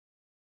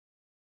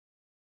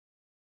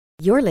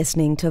You're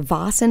listening to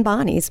Voss and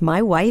Bonnie's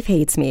My Wife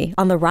Hates Me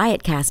on the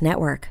Riotcast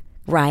Network.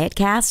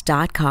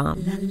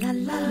 Riotcast.com.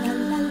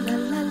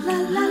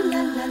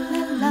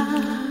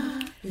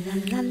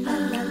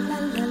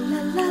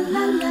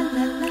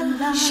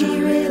 She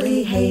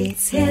really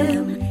hates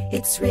him,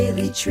 it's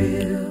really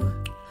true.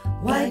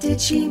 Why did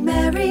she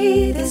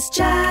marry this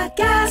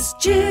jackass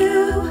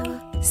Jew?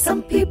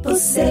 Some people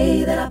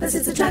say that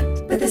opposites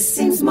attract, but this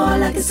seems more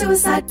like a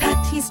suicide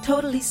pact. He's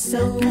totally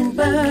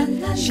sober,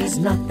 she's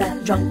not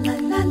that drunk.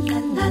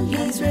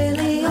 He's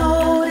really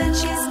old and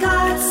she's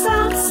got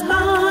some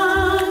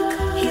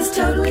spunk. He's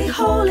totally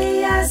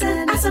holy as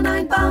an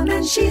asinine bomb,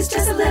 and she's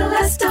just a little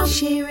less dumb.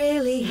 She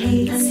really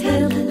hates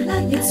him,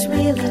 it's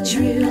really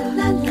true.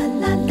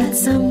 But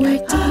somewhere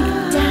deep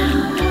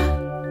down,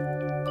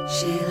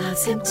 she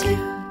loves him too.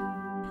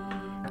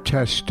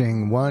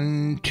 Testing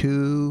 1,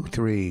 2,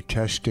 3.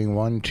 Testing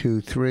 1,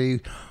 2, 3.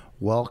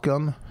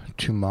 Welcome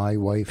to My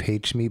Wife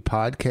Hates Me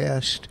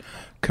podcast,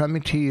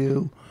 coming to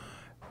you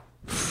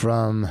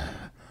from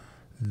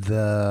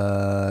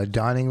the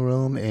dining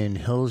room in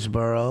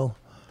Hillsborough,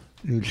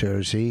 New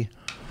Jersey.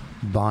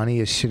 Bonnie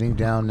is sitting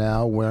down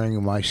now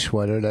wearing my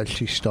sweater that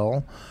she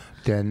stole.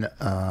 Then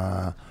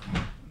I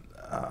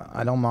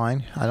don't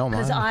mind.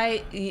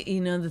 Because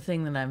you know the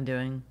thing that I'm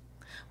doing,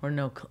 or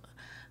no.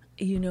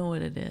 You know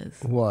what it is.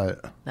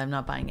 What? I'm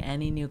not buying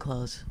any new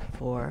clothes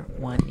for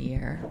 1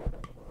 year.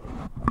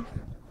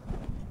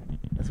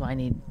 That's why I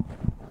need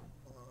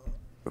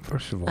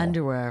First of all,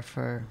 underwear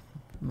for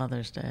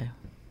Mother's Day.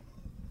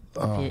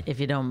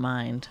 If you don't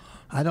mind.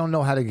 I don't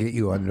know how to get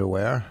you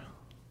underwear.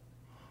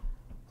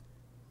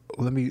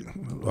 Let me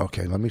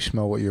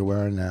smell what you're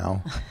wearing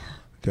now.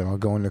 Then I'll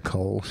go into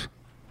Kohl's.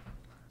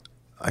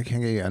 I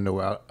can't get you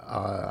underwear.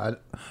 I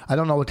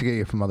don't know what to get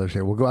you for Mother's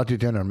Day. We'll go out to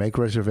dinner. Make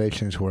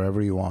reservations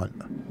wherever you want.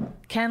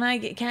 Can't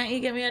you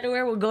get me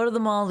underwear? We'll go to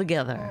the mall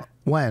together.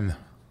 When?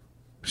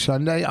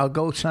 Sunday? I'll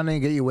go Sunday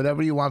and get you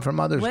whatever you want for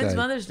Mother's Day. When's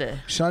Mother's Day?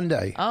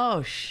 Sunday.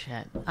 Oh,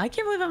 shit. I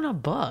can't believe I'm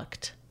not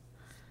booked.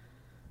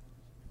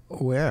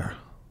 Where?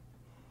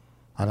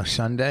 On a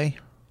Sunday?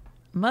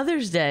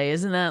 Mother's Day,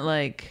 isn't that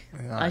like...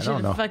 I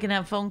should know. fucking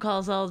have phone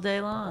calls all day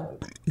long.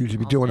 You should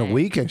be doing a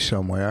weekend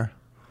somewhere.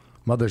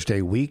 Mother's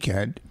Day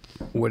weekend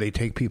where they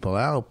take people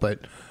out,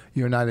 but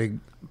you're not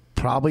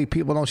probably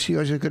people don't see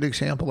you as a good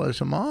example as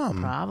a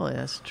mom. Probably,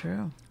 that's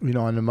true. You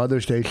know, on the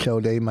Mother's Day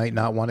show, they might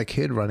not want a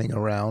kid running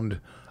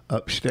around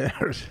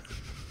upstairs.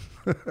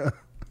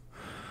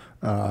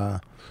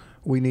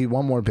 We need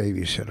one more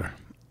babysitter.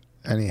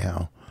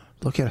 Anyhow,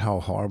 look at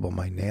how horrible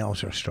my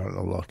nails are starting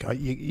to look.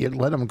 You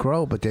let them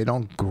grow, but they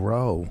don't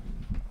grow.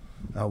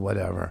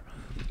 Whatever.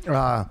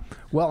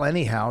 Well,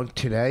 anyhow,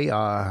 today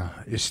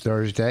is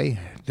Thursday.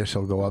 This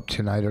will go up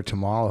tonight or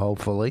tomorrow,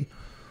 hopefully.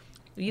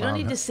 You don't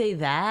need to say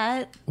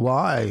that.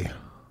 Why?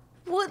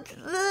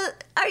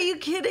 Are you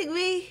kidding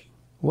me?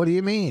 What do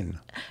you mean?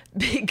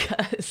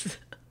 Because...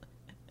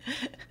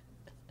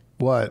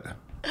 What?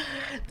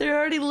 They're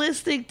already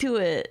listening to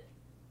it.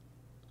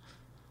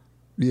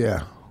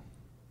 Yeah.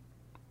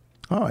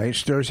 All right,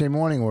 it's Thursday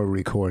morning we're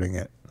recording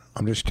it.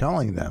 I'm just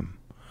telling them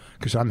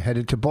because I'm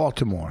headed to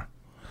Baltimore.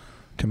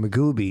 To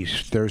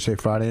Magooby's Thursday,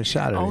 Friday, and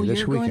Saturday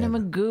this weekend. Going to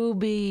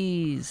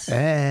Magooby's.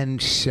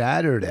 And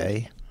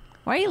Saturday.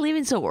 Why are you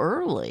leaving so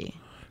early?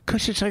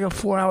 Because it's like a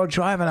 4-hour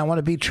drive and I want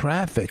to beat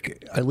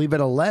traffic. I leave at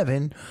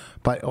 11,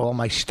 but all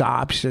my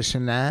stops, this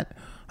and that.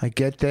 I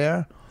get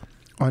there,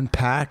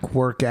 unpack,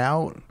 work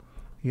out.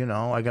 You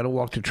know, I got to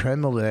walk the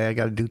treadmill today. I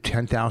got to do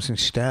 10,000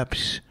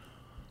 steps,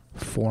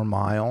 4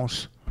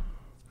 miles,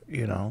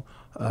 you know.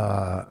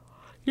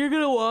 You're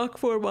going to walk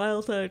 4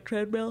 miles on a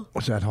treadmill?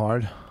 Was that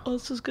hard? Oh,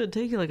 this is going to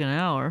take you like an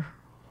hour.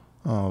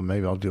 Oh,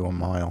 maybe I'll do a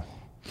mile.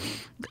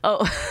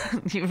 Oh,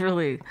 you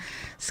really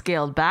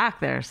scaled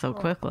back there so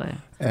quickly.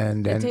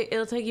 And then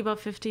it'll take you about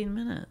 15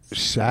 minutes.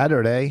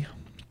 Saturday,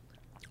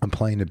 I'm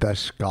playing the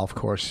best golf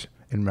course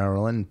in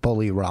Maryland,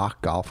 Bully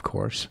Rock Golf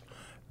Course.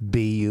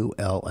 Bulle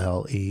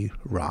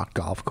Rock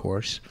Golf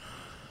Course.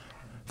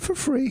 For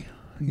free.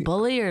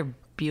 Bully or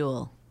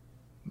Buell?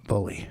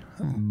 Bully.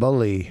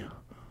 Bully.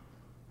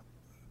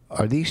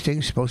 Are these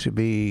things supposed to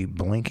be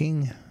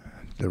blinking?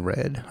 The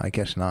red? I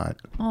guess not.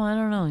 Oh, I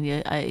don't know.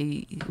 Yeah,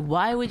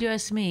 why would you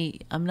ask me?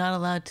 I'm not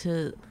allowed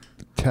to.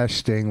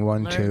 Testing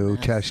 1, 2.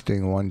 This.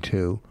 Testing 1,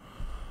 2.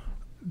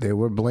 They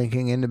were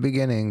blinking in the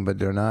beginning, but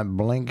they're not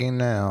blinking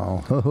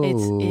now.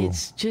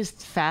 It's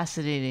just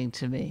fascinating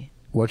to me.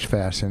 What's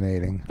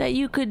fascinating? That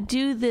you could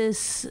do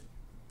this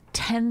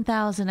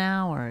 10,000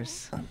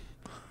 hours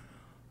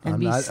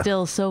and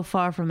still so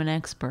far from an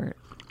expert.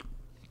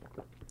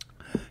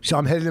 So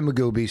I'm headed to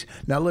Magooby's.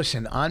 Now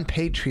listen, on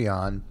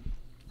Patreon,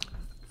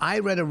 I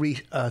read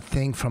a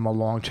thing from a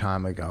long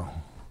time ago.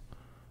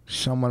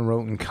 Someone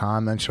wrote in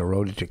comments or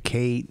wrote it to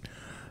Kate.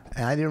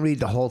 And I didn't read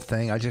the whole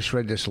thing. I just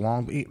read this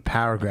long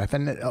paragraph.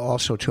 And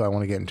also, too, I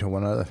want to get into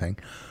one other thing.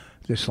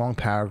 This long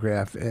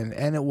paragraph.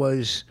 And it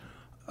was,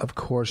 of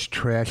course,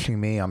 trashing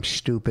me. I'm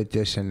stupid,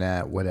 this and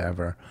that,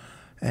 whatever.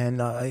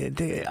 And I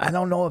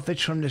don't know if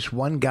it's from this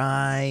one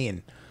guy.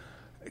 And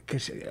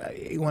because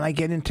when I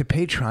get into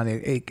Patreon,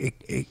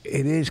 it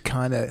is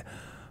kind of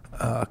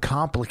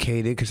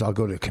complicated because I'll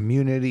go to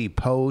community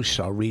posts,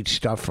 I'll read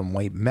stuff from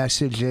white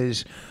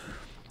messages.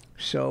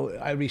 So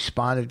I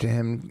responded to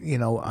him,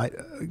 I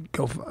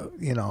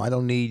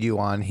don't need you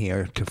on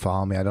here to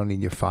follow me. I don't need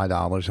your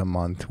 $5 a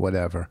month,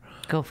 whatever.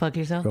 Go fuck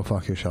yourself? Go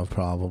fuck yourself,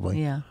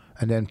 probably. Yeah.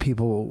 And then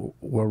people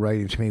were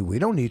writing to me, we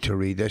don't need to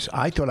read this.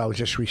 I thought I was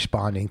just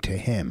responding to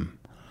him.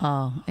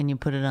 Oh, and you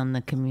put it on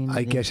the community.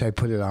 I guess I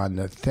put it on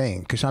the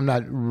thing because I'm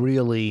not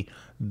really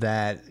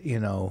that,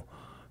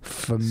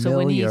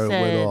 familiar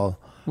with all.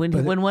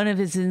 When one of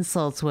his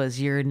insults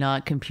was, you're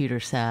not computer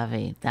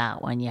savvy,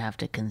 that one you have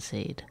to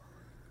concede.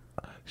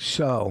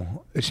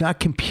 So it's not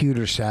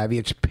computer savvy,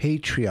 it's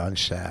Patreon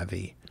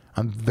savvy.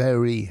 I'm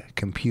very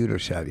computer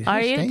savvy.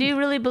 Are you? Do you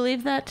really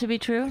believe that to be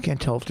true? I can't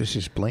tell if this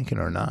is blinking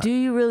or not. Do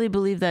you really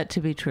believe that to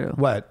be true?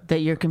 What? That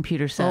you're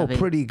computer savvy? Oh,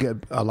 pretty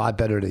good. A lot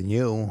better than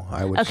you,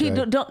 I would say.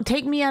 Okay, don't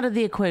take me out of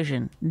the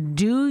equation.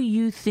 Do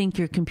you think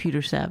you're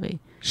computer savvy?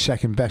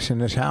 Second best in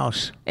this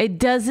house. It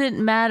doesn't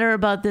matter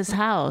about this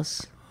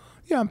house.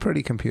 Yeah, I'm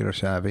pretty computer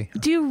savvy.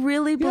 Do you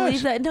really believe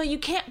Yes. that? No, you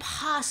can't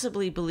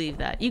possibly believe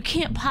that. You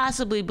can't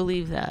possibly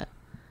believe that.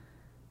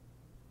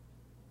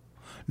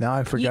 Now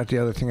I forgot the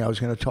other thing I was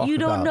going to talk about. You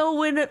don't know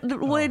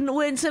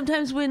when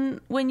sometimes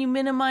when you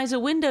minimize a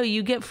window,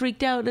 you get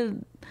freaked out that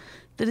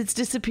it's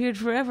disappeared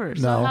forever.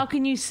 So No. how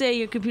can you say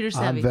you're computer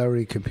savvy? I'm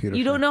very computer savvy.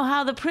 You don't know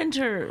how the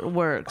printer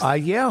works.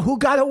 Yeah, who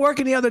got it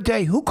working the other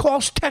day? Who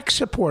calls tech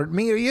support,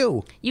 me or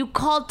you? You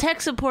called tech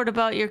support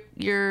about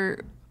your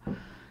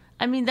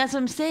I mean, that's what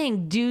I'm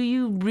saying. Do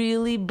you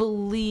really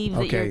believe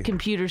that you're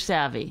computer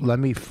savvy?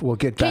 We'll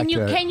get back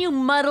to Can you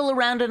muddle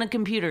around on a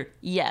computer?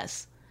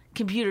 Yes.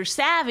 Computer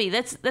savvy,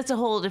 that's a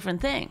whole different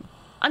thing.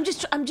 I'm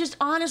just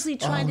honestly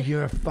trying to.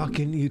 You're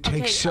fucking. You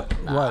take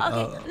what?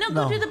 Okay. No,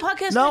 go do the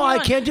podcast. No, I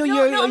can't do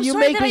your. No, I'm you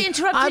sorry make that me, I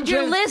interrupted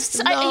your lists.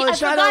 No, I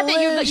forgot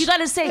that you got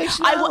to say.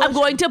 I'm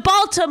going to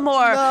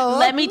Baltimore. No.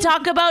 Let me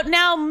talk about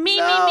now. Me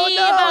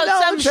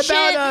about some it's shit.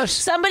 about us.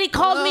 Somebody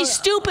called me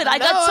stupid. I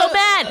got so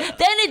mad.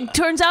 Then it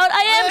turns out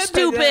I am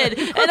stupid,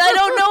 and I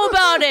don't know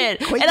about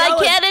it, and I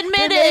can't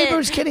admit the it.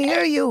 neighbors can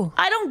hear you.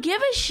 I don't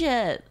give a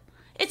shit.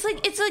 It's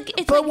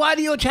But like, why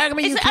do you attack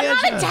me? I'm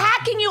not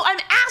attacking you. I'm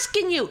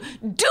asking you.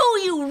 Do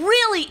you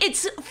really?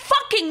 It's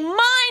fucking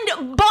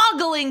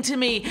mind-boggling to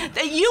me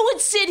that you would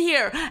sit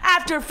here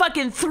after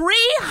fucking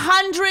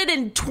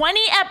 320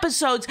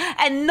 episodes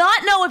and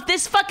not know if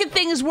this fucking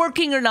thing is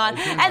working or not,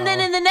 and then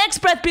in the next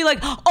breath be like,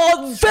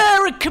 "Oh,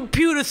 very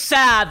computer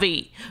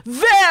savvy,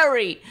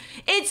 very."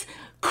 It's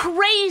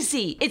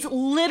crazy. It's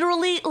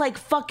literally like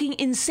fucking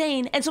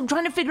insane. And so I'm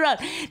trying to figure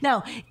out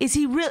now, is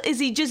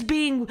he just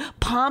being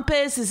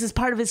pompous? Is this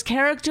part of his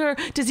character?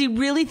 Does he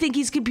really think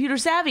he's computer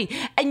savvy?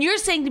 And you're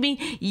saying to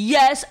me,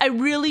 yes, I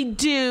really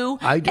do.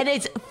 And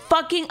it's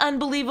fucking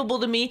unbelievable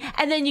to me.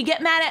 And then you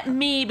get mad at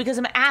me because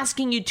I'm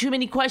asking you too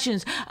many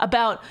questions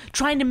about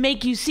trying to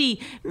make you see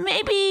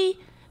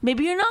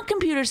Maybe you're not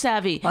computer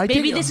savvy.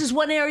 Maybe this is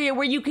one area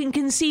where you can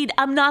concede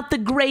I'm not the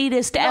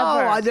greatest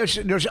ever. No,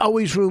 there's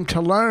always room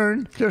to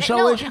learn.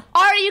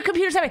 Are you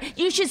computer savvy?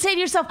 You should say to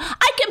yourself,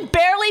 I can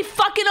barely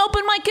fucking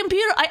open my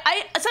computer.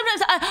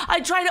 Sometimes I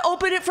try to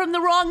open it from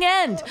the wrong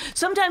end.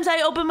 Sometimes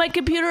I open my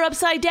computer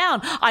upside down.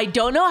 I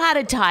don't know how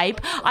to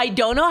type. I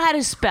don't know how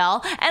to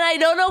spell. And I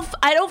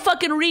don't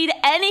fucking read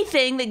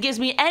anything that gives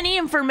me any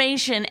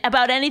information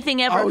about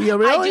anything ever. Oh, you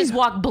really? I just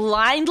walk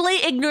blindly,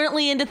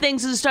 ignorantly into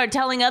things and start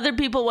telling other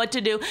people what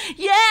to do.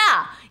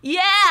 Yeah,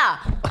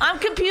 I'm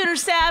computer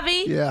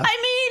savvy. Yeah. I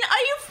mean,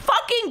 are you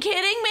fucking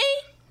kidding me?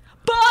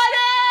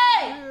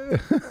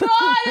 Buddy!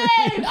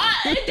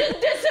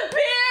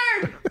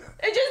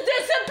 It just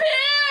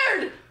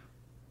disappeared!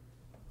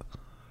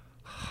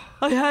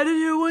 I had it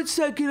here 1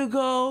 second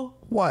ago.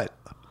 What?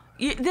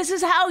 This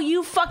is how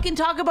you fucking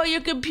talk about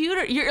your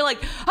computer. You're like,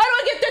 how do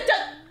I get that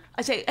done?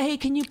 I say, hey,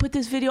 can you put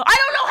this video? I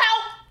don't know how.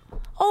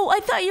 Oh,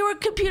 I thought you were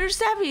computer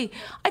savvy.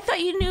 I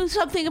thought you knew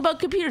something about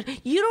computers.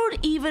 You don't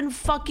even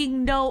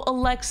fucking know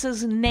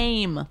Alexa's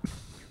name.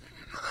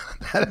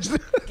 I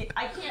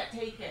can't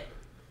take it.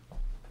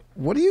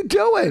 What are you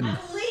doing? I'm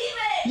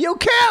leaving. You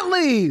can't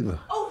leave.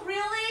 Oh,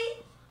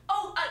 really?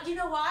 Oh, you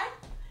know why?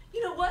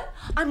 You know what?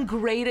 I'm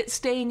great at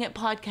staying at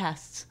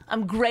podcasts.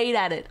 I'm great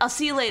at it. I'll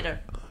see you later.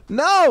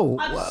 No.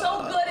 I'm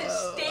so good at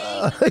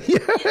staying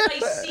in my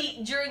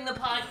seat during the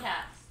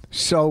podcast.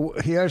 So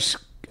here's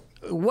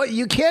what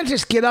you can't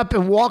just get up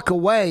and walk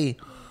away.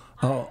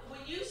 When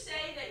you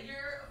say that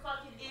you're a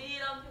fucking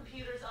idiot on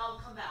computers, I'll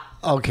come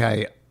back.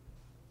 Okay.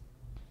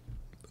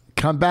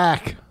 Come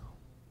back.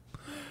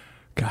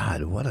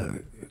 God,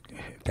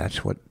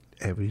 that's what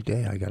every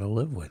day I got to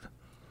live with.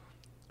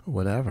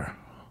 Whatever.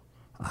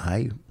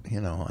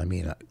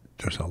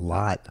 There's a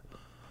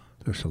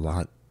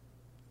lot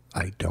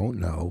I don't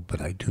know,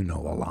 but I do know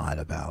a lot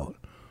about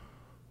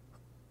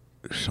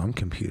some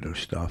computer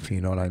stuff,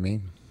 you know what I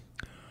mean?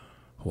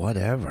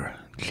 Whatever.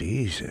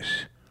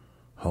 Jesus.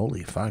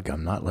 Holy fuck,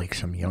 I'm not like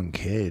some young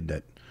kid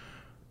that,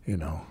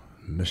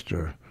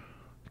 Mr.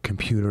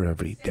 Computer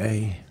every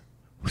day.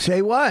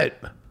 Say what?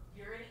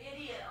 You're an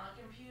idiot on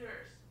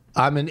computers.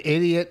 I'm an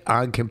idiot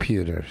on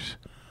computers.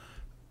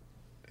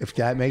 If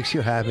that makes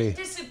you happy. You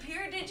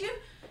disappeared, did you?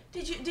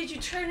 Did you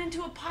turn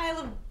into a pile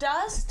of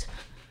dust?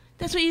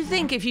 That's what you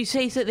think if you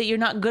say that you're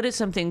not good at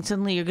something.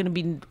 Suddenly you're going to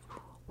be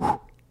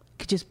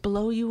could just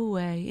blow you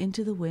away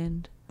into the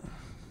wind.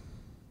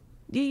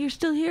 You're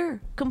still here,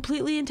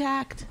 completely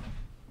intact.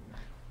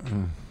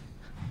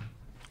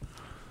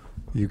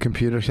 You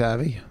computer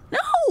savvy?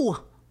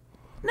 No.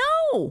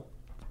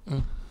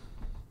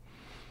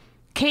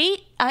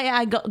 Kate,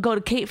 I go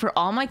to Kate for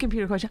all my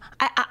computer questions.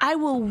 I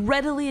will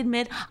readily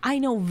admit I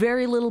know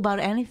very little about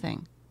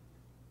anything.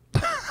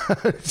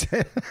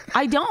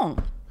 I don't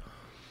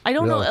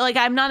Really? know. Like,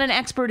 I'm not an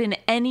expert in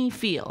any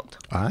field.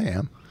 I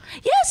am.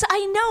 Yes,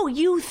 I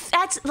know.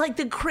 That's like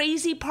the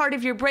crazy part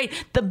of your brain.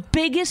 The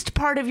biggest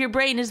part of your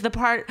brain is the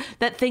part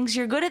that thinks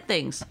you're good at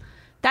things.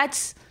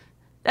 That's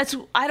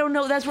I don't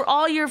know. That's where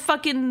all your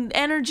fucking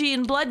energy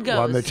and blood goes.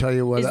 Well, I'm gonna tell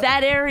you what. Is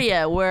that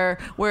area where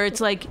it's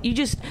like you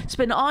just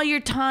spend all your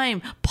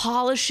time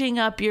polishing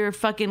up your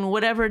fucking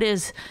whatever it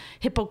is,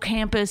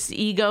 hippocampus,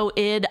 ego,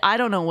 id. I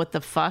don't know what the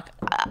fuck.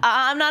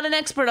 I'm not an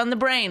expert on the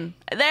brain.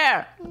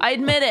 There, I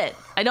admit it.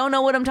 I don't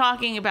know what I'm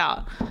talking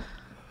about.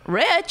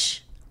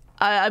 Rich,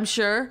 I'm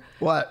sure.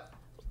 What?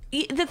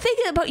 The thing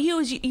about you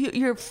is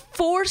you're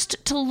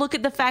forced to look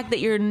at the fact that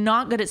you're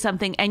not good at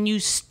something and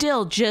you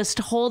still just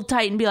hold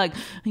tight and be like,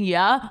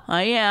 yeah,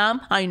 I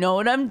am. I know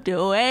what I'm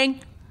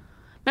doing.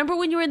 Remember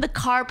when you were in the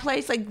car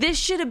place? Like, this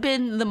should have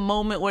been the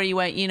moment where you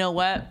went, you know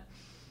what?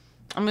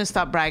 I'm going to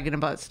stop bragging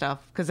about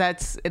stuff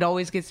because it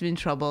always gets me in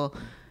trouble.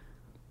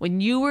 When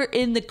you were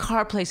in the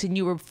car place and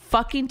you were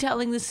fucking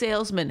telling the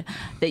salesman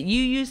that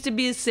you used to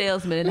be a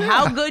salesman and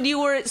how good you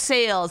were at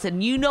sales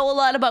and you know a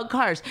lot about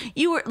cars.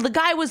 The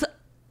guy was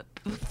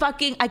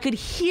fucking, I could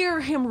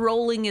hear him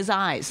rolling his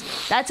eyes.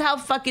 That's how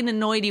fucking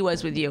annoyed he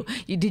was with you.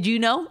 Did you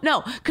know?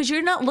 No, because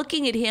you're not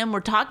looking at him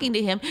or talking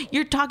to him.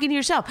 You're talking to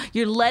yourself.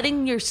 You're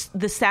letting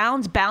the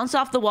sounds bounce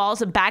off the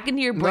walls and back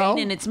into your brain,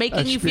 and it's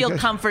making you feel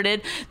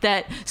comforted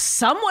that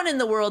someone in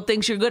the world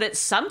thinks you're good at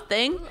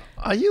something.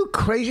 Are you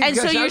crazy? And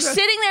so you're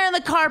sitting there in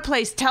the car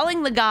place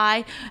telling the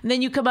guy, and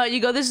then you come out, you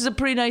go, this is a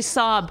pretty nice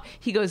Saab.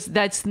 He goes,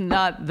 that's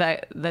not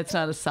a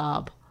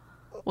Saab.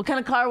 What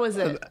kind of car was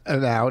it?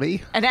 An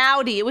Audi. An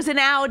Audi. It was an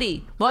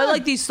Audi. Well, I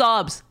like these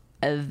Saabs.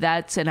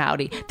 That's an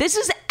Audi. This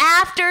is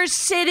after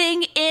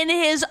sitting in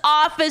his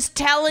office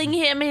telling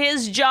him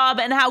his job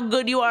and how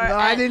good you are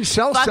I didn't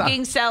sell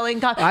fucking selling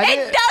cars.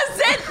 It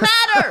doesn't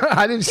matter.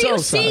 I didn't sell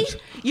see? Saabs.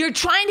 You're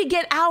trying to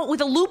get out with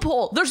a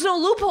loophole. There's no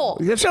loophole.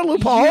 There's no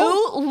loophole.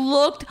 You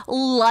looked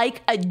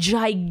like a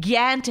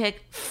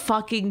gigantic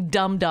fucking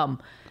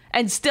dum-dum.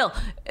 And still,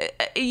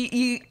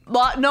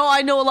 no,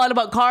 I know a lot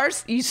about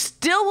cars. You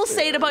still will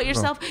say it about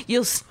yourself.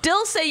 You'll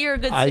still say you're a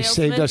good salesman. I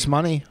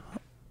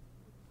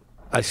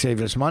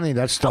saved us money.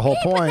 That's the whole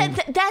point.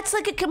 But that's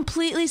like a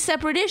completely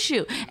separate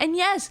issue. And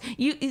yes,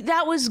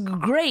 that was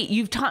great.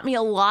 You've taught me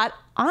a lot.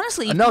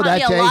 Honestly, you've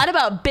taught me a lot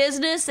about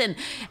business and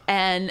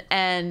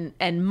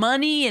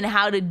money and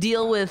how to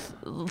deal with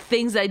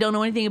things that I don't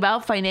know anything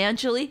about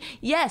financially.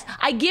 Yes,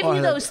 I give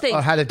you those things.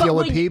 Or how to deal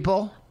with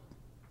people.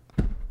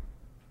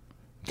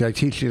 Did I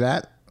teach you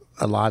that?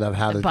 A lot of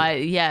how to...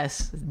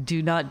 Yes.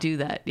 Do not do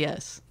that.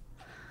 Yes.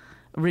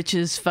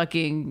 Rich's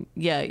fucking...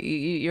 Yeah,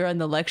 you're on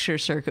the lecture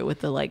circuit with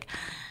the like...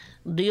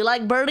 Do you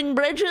like burning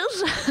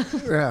bridges?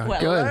 Yeah,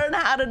 well, good. Learn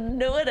how to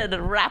do it at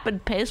a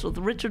rapid pace with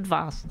Richard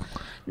Voss.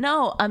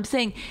 No, I'm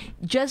saying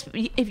just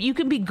if you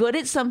can be good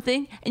at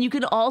something and you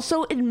can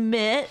also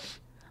admit,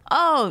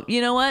 oh,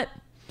 you know what?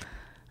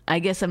 I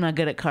guess I'm not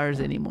good at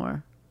cars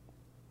anymore.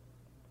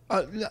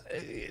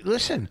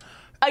 Listen...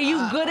 Are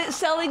you good at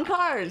selling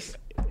cars?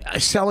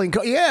 Selling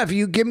cars? Yeah, if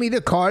you give me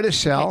the car to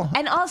sell.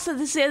 And also,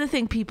 this is the other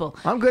thing, people.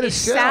 I'm good at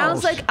sales. It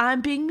sounds like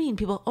I'm being mean.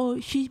 People, oh,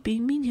 she's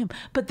being mean to him.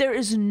 But there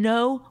is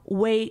no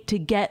way to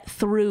get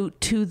through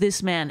to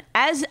this man.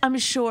 As I'm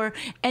sure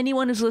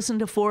anyone who's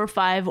listened to 4 or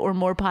 5 or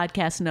more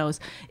podcasts knows,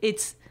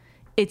 it's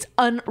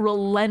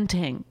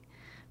unrelenting.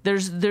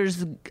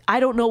 There's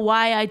I don't know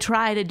why I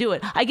try to do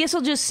it. I guess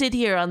I'll just sit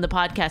here on the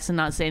podcast and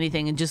not say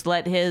anything and just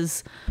let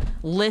his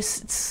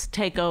lists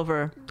take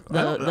over the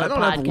podcast. I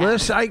don't have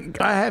lists. I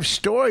have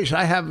stories.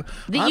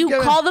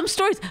 Call them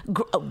stories.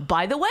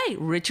 By the way,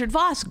 Richard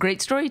Voss,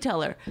 great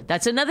storyteller.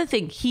 That's another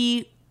thing.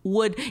 He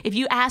would, if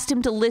you asked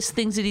him to list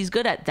things that he's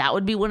good at, that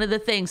would be one of the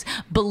things.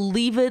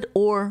 Believe it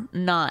or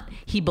not,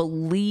 he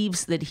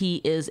believes that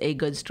he is a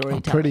good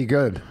storyteller. I'm pretty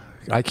good.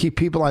 I keep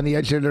people on the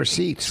edge of their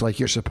seats like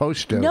you're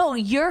supposed to. No,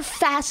 you're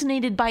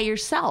fascinated by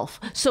yourself.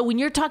 So when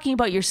you're talking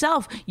about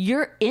yourself,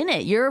 you're in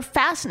it. You're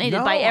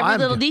fascinated by every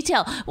little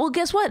detail. Well,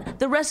 guess what?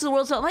 The rest of the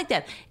world's not like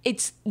that.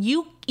 It's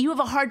you have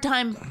a hard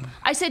time.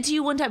 I said to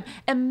you one time,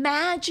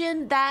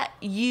 imagine that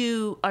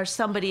you are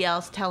somebody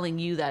else telling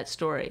you that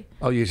story.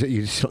 Oh, you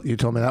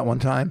told me that one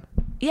time?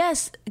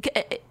 Yes.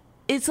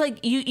 It's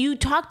like you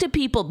talk to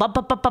people.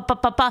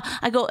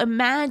 I go,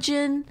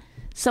 imagine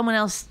someone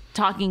else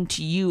talking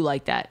to you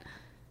like that.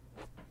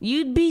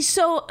 You'd be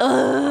so.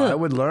 I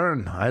would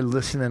learn. I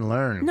listen and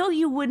learn. No,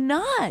 you would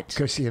not.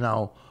 Because, you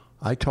know,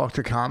 I talk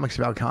to comics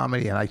about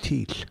comedy and I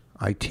teach.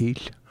 I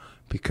teach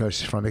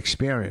because from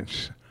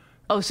experience.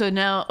 Oh, so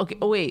now, okay.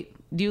 Oh, wait.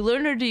 Do you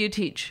learn or do you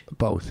teach?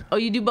 Both. Oh,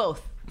 you do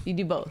both. You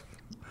do both.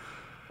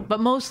 But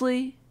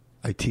mostly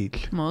I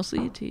teach.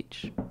 you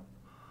teach.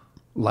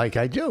 Like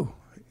I do.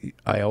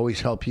 I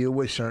always help you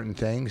with certain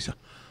things.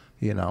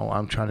 You know,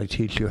 I'm trying to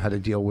teach you how to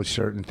deal with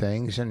certain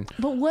things.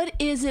 But what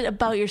is it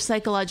about your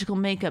psychological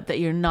makeup that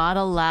you're not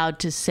allowed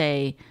to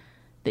say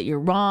that you're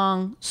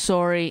wrong,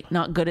 sorry,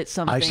 not good at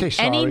something? I say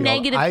sorry. Any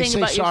negative thing I say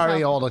about sorry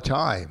yourself? all the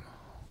time.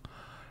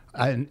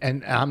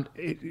 And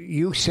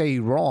you say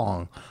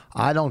wrong.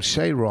 I don't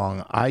say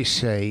wrong. I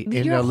say in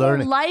Your their whole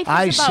learning. life is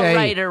I about say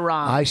right or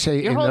wrong. I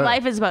say Your in whole their,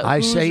 life is about I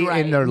who's say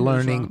right in their and who's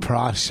learning wrong.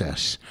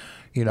 process.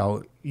 You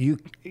know, you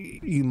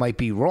might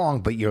be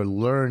wrong, but you're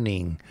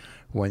learning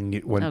when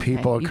Okay,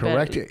 people are you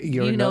corrected. better-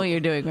 You're you in know the- what you're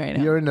doing right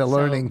now. You're in the So,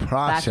 learning back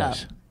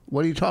process. up.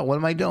 What are you talking? What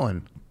am I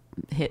doing?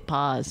 Hit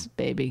pause,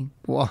 baby.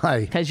 Why?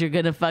 Because you're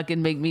going to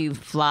fucking make me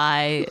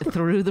fly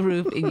through the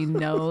roof and you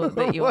know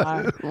that you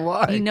are.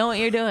 Why? You know what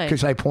you're doing.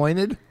 Because I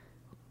pointed.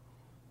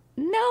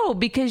 No,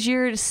 because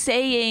you're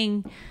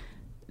saying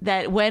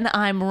that when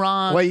I'm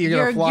wrong, Wait,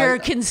 you're gonna fly- you're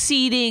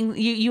conceding.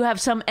 You have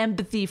some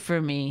empathy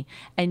for me,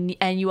 and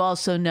you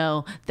also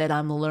know that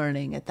I'm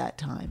learning at that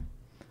time.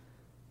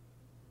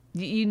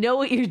 You know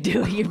what you're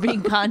doing. You're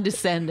being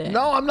condescending.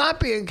 No, I'm not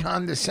being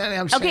condescending.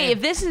 I'm Okay, saying.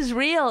 if this is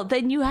real,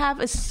 then you have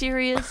a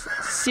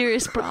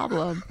serious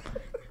problem.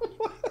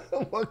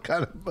 What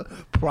kind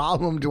of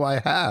problem do I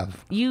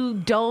have? You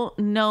don't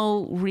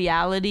know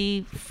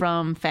reality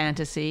from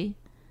fantasy,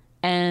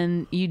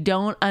 and you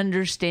don't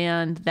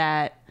understand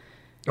that.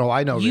 Oh,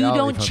 I know. You reality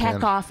don't from check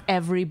fantasy. off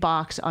every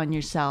box on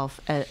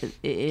yourself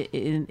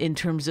in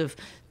terms of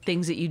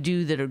things that you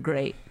do that are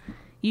great.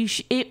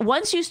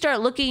 Once you start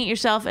looking at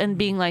yourself and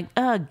being like,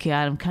 oh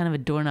God, I'm kind of a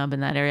doorknob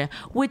in that area,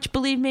 which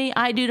believe me,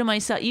 I do to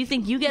myself. You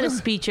think you get a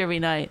speech every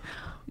night.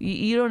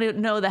 You don't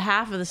even know the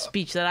half of the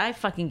speech that I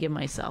fucking give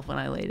myself when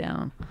I lay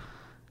down.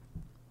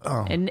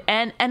 Oh. And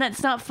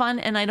it's not fun,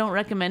 and I don't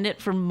recommend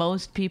it for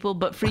most people,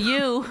 but for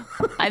you,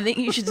 I think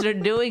you should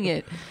start doing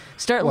it.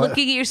 Start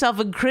looking at yourself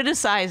and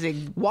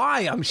criticizing.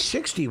 Why? I'm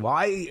 60.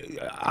 Why?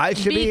 I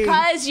should be.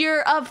 Because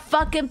you're a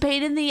fucking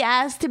pain in the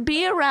ass to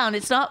be around.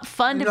 It's not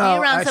fun to be No,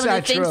 around that's someone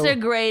not that thinks true. they're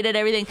great at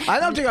everything. I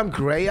don't think I'm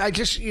great. I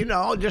just,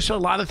 just a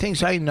lot of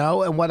things I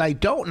know, and what I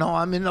don't know,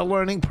 I'm in the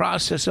learning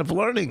process of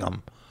learning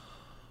them.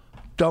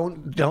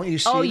 Don't you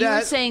see that? Oh, you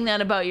were saying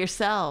that about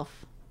yourself.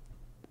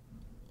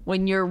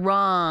 When you're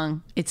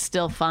wrong, it's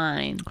still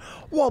fine.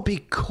 Well,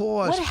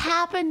 because What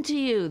happened to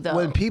you, though?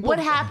 When people- What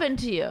happened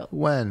to you?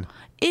 when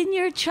In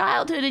your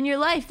childhood, in your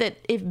life, that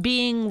if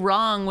being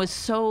wrong was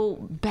so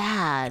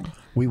bad.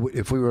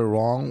 if we were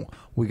wrong,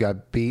 we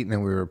got beaten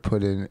and we were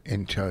put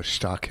into a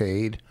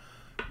stockade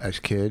as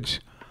kids.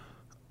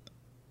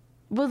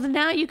 Well, then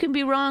now you can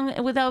be wrong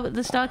without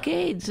the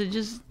stockade. So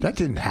just, That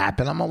didn't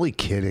happen. I'm only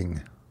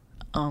kidding.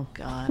 oh,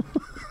 God.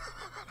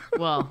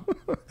 Well,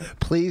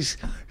 Please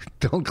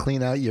don't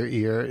clean out your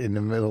ear in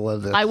the middle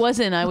of this. I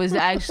wasn't. I was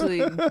actually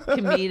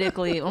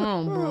comedically,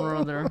 oh,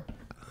 brother.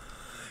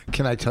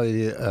 Can I tell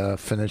you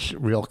finish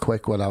real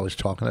quick what I was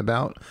talking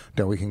about?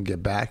 Then we can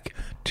get back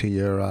to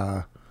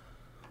your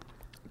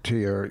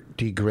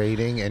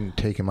degrading and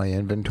taking my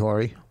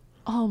inventory.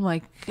 Oh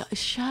my God!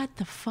 Shut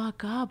the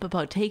fuck up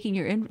about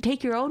taking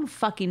take your own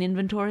fucking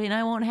inventory, and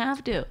I won't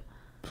have to.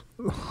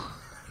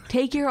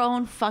 Take your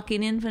own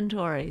fucking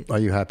inventory. Are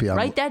you happy?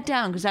 Write that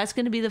down, because that's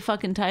going to be the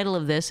fucking title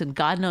of this, and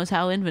God knows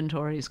how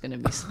inventory is going to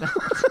be spelled.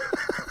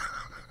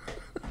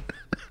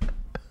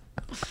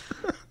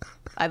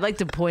 I'd like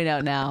to point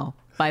out now,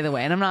 by the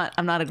way, and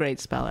I'm not a great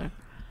speller,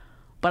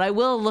 but I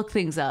will look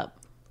things up.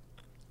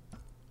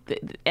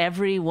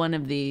 Every one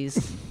of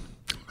these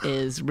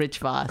is Rich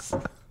Voss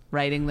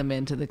writing them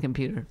into the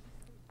computer.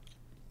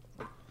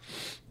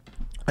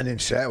 I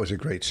didn't say I was a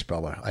great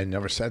speller. I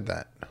never said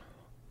that.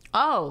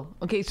 Oh,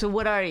 okay. So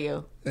what are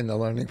you? In the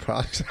learning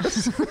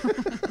process.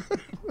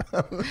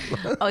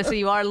 Oh, so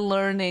you are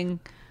learning.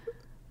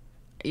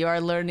 You are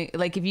learning.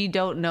 Like, if you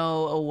don't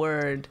know a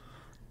word,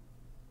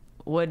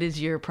 what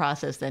is your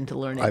process then to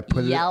learn it? I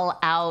put it- Yell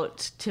out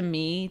to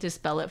me to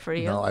spell it for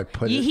you? No, I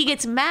put it- He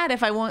gets mad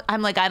if I won't.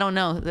 I'm like, I don't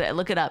know.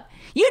 Look it up.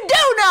 You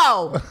do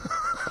know!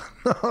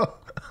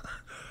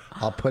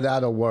 I'll put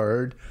out a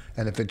word,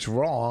 and if it's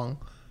wrong,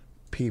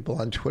 people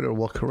on Twitter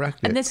will correct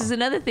it. And this is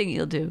another thing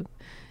you'll do.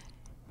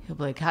 He'll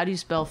be like, how do you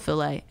spell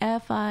filet?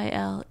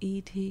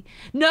 Filet.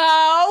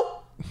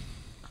 No!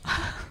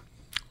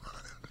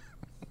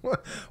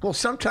 Well,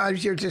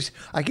 sometimes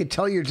I could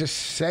tell you're just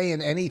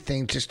saying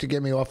anything just to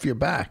get me off your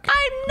back.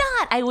 I'm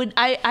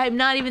not. I'm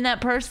not even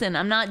that person.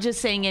 I'm not just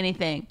saying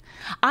anything.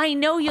 I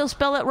know you'll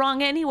spell it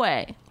wrong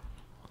anyway.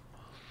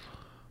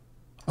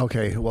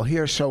 Okay, well,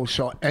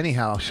 so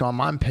anyhow, so I'm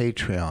on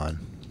Patreon.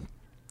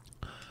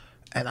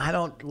 And I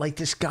don't like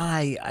this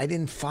guy. I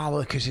didn't follow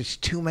it because it's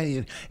too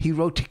many. He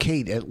wrote to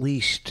Kate at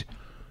least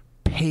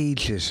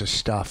pages of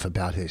stuff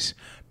about his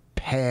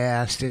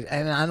past,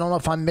 and I don't know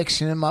if I'm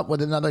mixing him up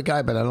with another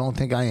guy, but I don't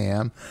think I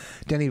am.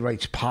 Then he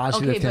writes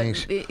positive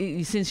things. But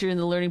since you're in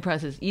the learning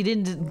process, you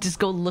didn't just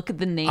go look at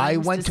the names. I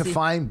went to see?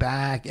 find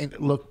back and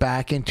look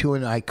back into it,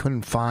 and I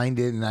couldn't find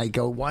it. And I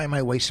go, why am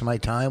I wasting my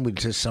time with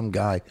just some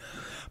guy?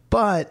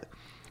 But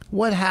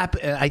what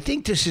happened? I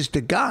think this is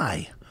the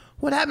guy.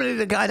 What happened to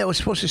the guy that was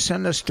supposed to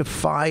send us to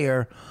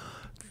fire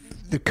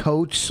the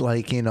coats,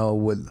 like,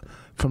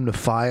 from the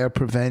fire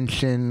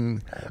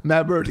prevention?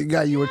 Remember the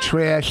guy you were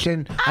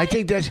trashing? I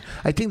think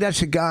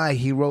that's a guy.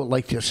 He wrote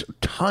like this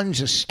tons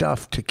of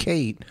stuff to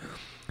Kate,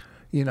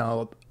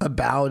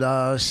 about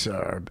us,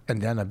 and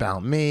then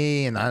about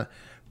me,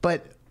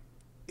 but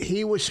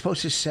he was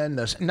supposed to send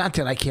us. Not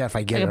that I care if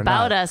I get it or not.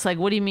 About us, like,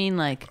 what do you mean,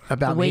 like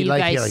about the way me, you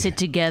like, guys sit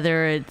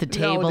together at the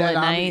table at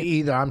night?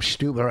 Either I'm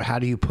stupid, or how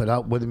do you put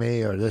up with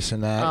me, or this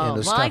and that. Oh,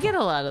 well, stuff. I get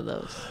a lot of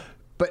those.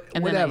 But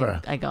And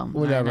whatever. then I go,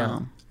 whatever. I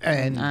know.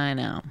 And I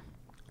know.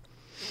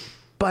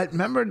 But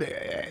remember,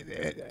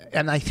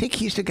 and I think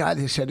he's the guy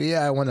that said,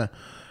 "Yeah, I want to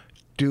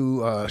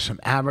do some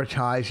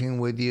advertising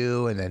with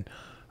you, and then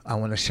I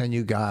want to send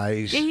you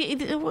guys." And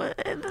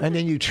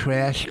then you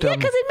trashed them. Yeah,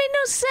 because it made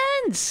no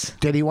sense.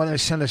 Did he want to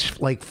send us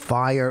like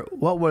fire?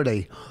 What were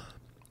they?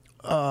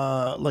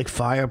 Like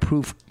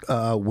fireproof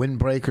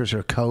windbreakers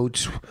or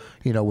coats,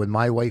 with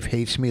 "My Wife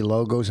Hates Me"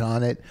 logos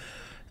on it.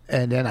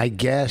 And then I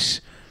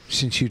guess,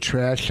 since you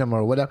trashed him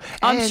or whatever,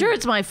 I'm sure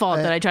it's my fault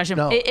that I trashed him.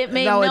 No, it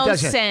made no, it no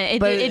doesn't. sense.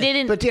 But- It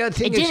didn't. but the other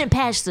thing it is- didn't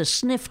pass the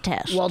sniff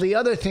test. well, the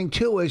other thing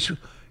too is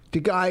the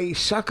guy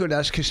suckered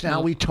us because now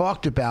we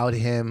talked about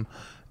him,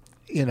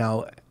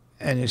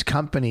 and his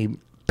company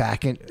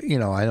back in.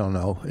 I don't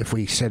know if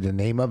we said the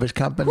name of his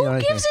company. or Who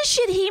anything. gives a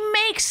shit? He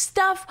makes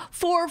stuff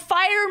for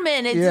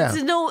firemen. Yeah.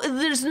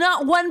 There's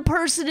not one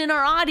person in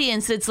our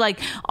audience that's like,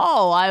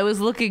 oh, I was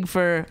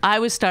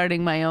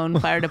starting my own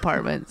fire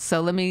department, so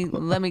let me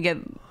get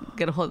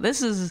a hold.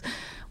 This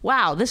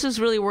is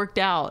really worked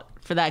out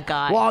for that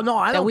guy. Well, no,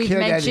 I don't we've care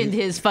that mentioned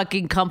he- his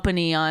fucking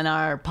company on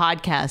our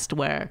podcast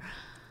where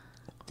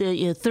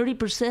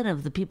 30%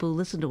 of the people who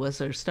listen to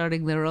us are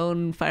starting their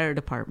own fire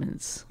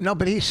departments. No,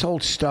 but he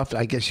sold stuff.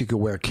 I guess you could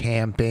wear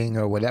camping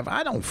or whatever.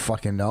 I don't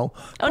fucking know.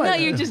 Oh, But, no,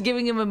 you're just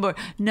giving him a more.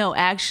 No,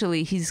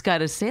 actually, he's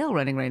got a sale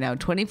running right now.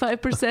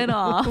 25%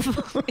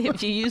 off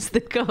if you use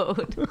the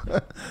code.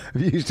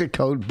 If you use the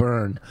code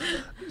BURN.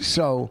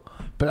 So,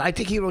 but I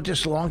think he wrote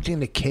this long thing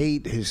to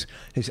Kate, his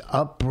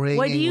upbringing.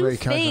 What do you where he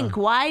comes think?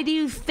 from. Why do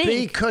you think?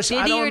 Because Did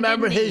I he don't or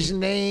remember didn't he? his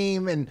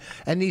name, and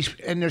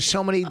there's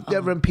so many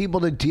different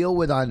people to deal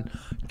with on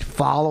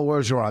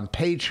followers or on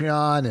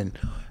Patreon and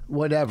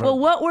whatever. Well,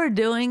 what we're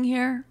doing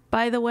here,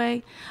 by the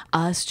way,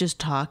 us just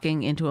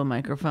talking into a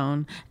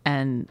microphone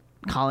and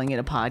calling it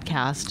a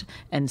podcast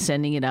and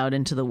sending it out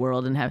into the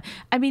world and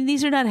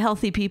these are not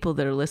healthy people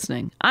that are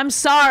listening. I'm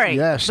sorry.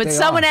 Yes, but they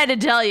someone are. had to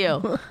tell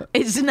you.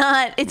 It's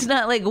not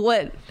like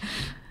what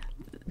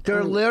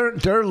they're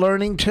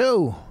learning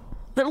too.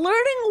 they're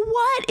learning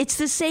what? It's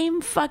the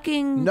same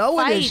fucking No,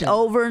 it fight isn't.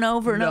 over and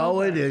over and over.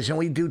 No, it is, and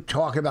we do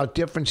talk about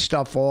different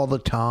stuff all the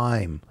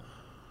time.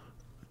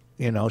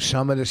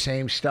 Some of the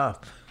same stuff.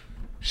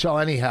 So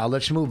anyhow,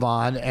 let's move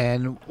on.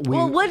 And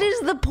Well, what is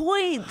the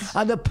point?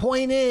 the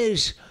point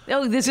is,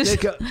 This is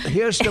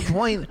here's the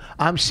point.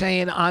 I'm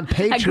saying on a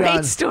great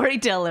Patreon.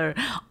 storyteller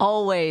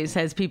always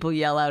has people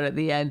yell out at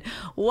the end,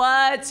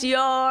 "What's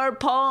your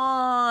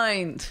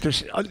point?" Do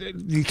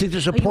you think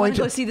there's a You want point?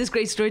 to go see this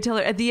great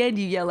storyteller? At the end,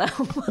 you yell out,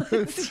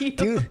 "What's your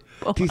Do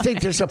you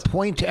think there's a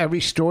point to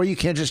every story? You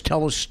can't just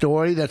tell a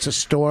story that's a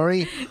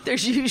story.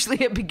 There's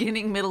usually a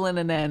beginning, middle, and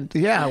an end.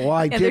 Yeah, well,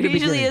 I And did there at the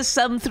usually beginning. is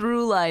some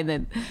through line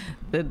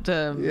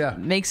that Yeah.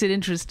 makes it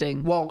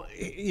interesting. Well,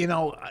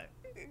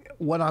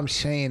 what I'm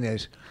saying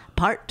is,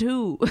 Part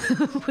 2.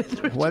 with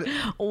Richard. What-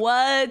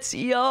 What's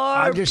your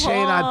I'm just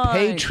saying on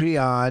point?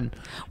 Patreon,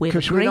 We have a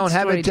because we great don't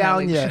have it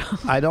down storytelling yet. show.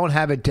 I don't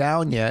have it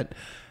down yet.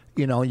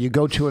 You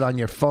go to it on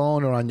your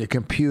phone or on your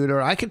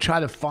computer. I could try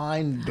to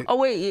find Oh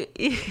wait,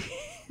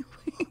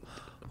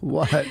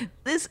 what.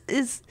 this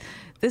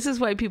is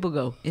why people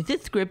go, "Is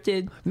it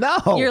scripted?" No.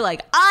 You're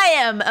like, "I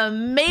am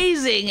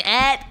amazing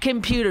at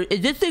computer.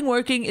 Is this thing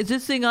working? Is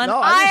this thing on? No,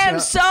 I I am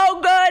just-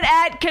 so good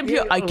at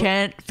computer. Yeah. I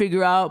can't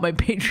figure out my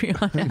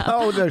Patreon app.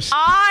 No, there's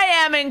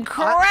I am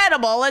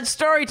incredible at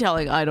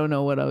storytelling. I don't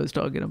know what I was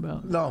talking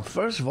about. no.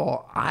 First of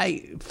all,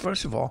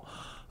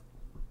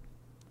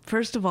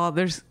 First of all,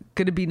 there's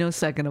going to be no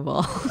second of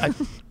all.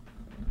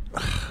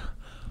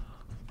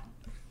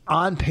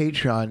 on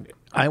Patreon,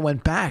 I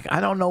went back. I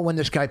don't know when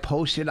this guy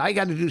posted. I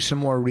got to do some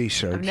more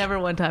research. I've never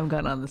one time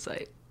gone on the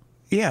site.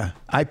 Yeah,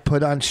 I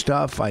put on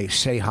stuff. I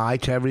say hi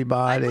to I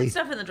everybody. put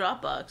stuff in the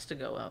Dropbox to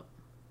go out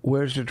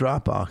Where's the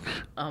Dropbox?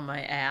 on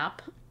my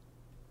app.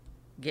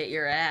 Get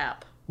your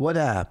app. What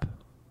app?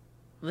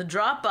 The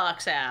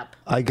Dropbox app.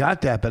 I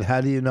got that, but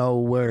how do you know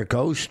where it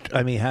goes?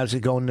 I mean, how's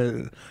it going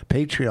to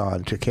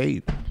Patreon to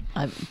Kate?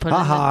 I put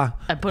Haha.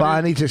 I put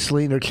Bonnie just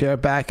leaned her chair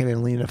back and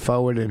then leaned it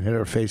forward and hit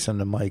her face on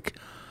the mic.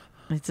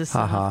 It's a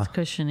soft,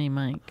 cushiony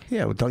mic.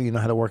 Yeah, well, don't you know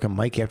how to work a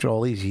mic after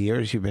all these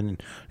years? You've been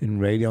in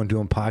radio and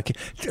doing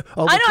podcasts.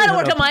 I know how to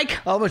work a mic.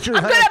 I'm good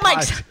at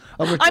mics.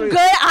 I'm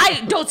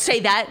good. Don't say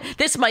that.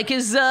 This mic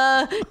is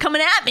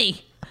coming at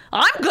me.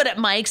 I'm good at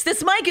mics.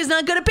 This mic is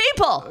not good at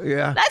people.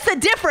 Yeah. That's the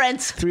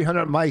difference.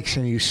 300 mics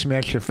and you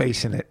smash your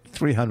face in it.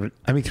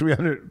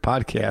 300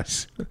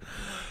 podcasts.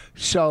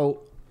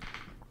 So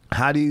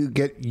how do you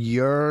get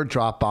your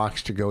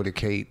Dropbox to go to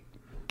Kate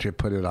to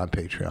put it on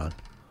Patreon?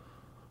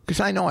 Because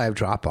I know I have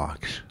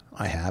Dropbox.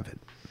 I have it.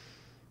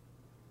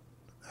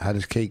 How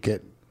does Kate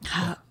get...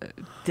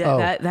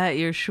 that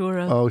you're sure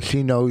of? Oh,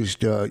 she knows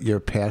your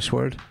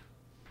password?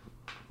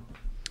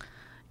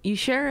 You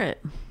share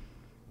it.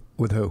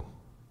 With who?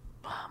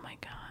 Oh, my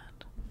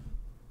God.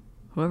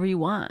 Whoever you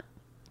want.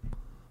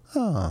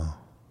 Oh.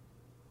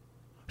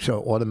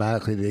 So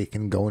automatically they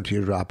can go into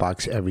your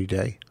Dropbox every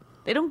day?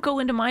 They don't go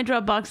into my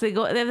Dropbox. They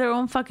have their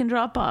own fucking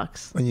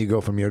Dropbox. When you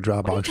go from your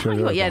Dropbox to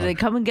their Yeah, they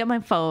come and get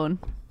my phone.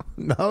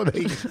 No,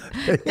 they...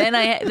 then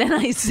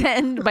I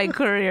send by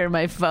courier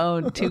my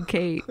phone to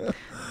Kate.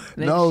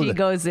 Then she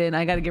goes in.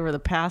 I got to give her the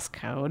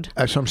passcode.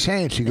 That's what I'm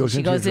saying. She goes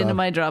into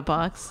my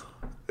Dropbox.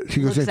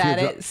 She goes looks at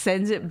it,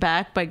 sends it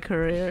back by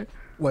courier.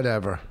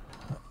 Whatever.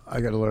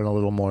 I got to learn a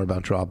little more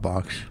about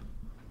Dropbox.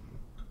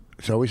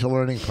 It's always a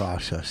learning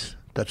process.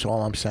 That's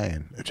all I'm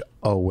saying. It's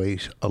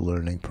always a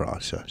learning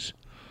process.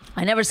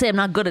 I never say I'm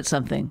not good at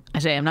something. I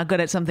say I'm not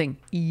good at something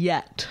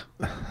yet.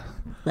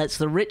 That's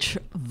the Rich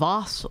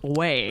Voss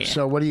way.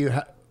 So what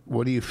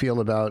do you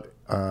feel about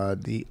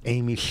the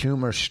Amy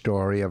Schumer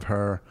story of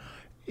her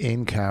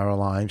in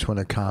Caroline's when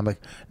a comic?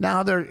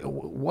 Now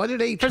what did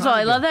they? First of all,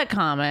 I love that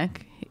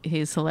comic.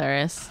 He's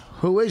hilarious.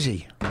 Who is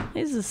he?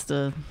 He's just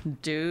a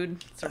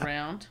dude that's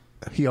around.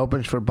 He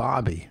opens for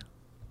Bobby.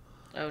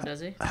 Oh, does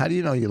he? How do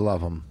you know you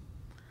love him?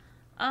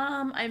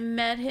 I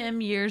met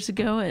him years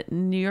ago at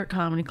New York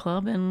Comedy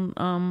Club,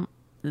 and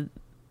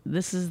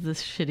this is the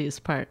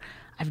shittiest part.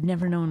 I've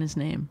never known his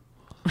name.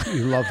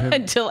 You love him?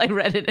 Until I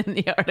read it in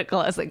the article.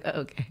 I was like,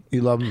 oh, okay.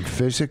 You love him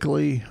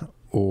physically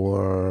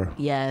or...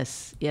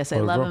 Yes, I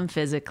love him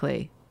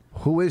physically.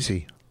 Who is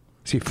he?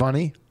 Is he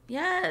funny?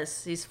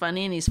 Yes, he's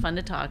funny and he's fun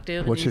to talk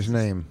to. What's his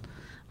name?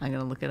 I'm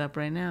going to look it up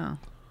right now.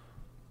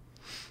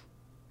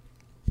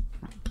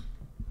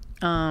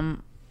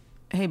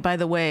 Hey, by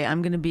the way,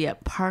 I'm going to be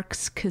at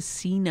Parks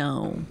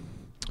Casino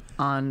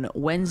on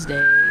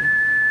Wednesday.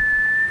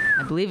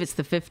 I believe it's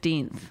the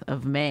 15th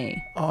of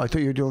May. Oh, I thought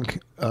you were doing...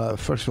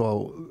 first of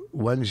all,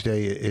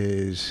 Wednesday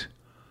is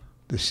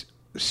the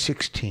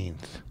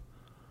 16th.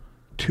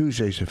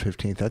 Tuesday's the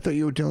 15th. I thought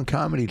you were doing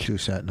Comedy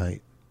Juice that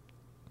night.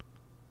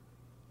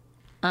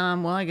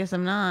 Well, I guess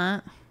I'm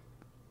not.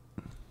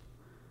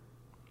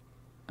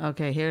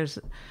 Okay,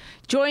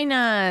 join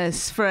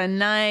us for a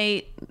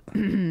night.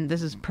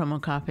 This is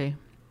promo copy.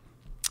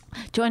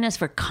 Join us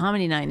for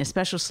Comedy Night and a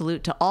special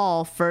salute to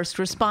all first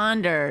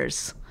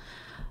responders.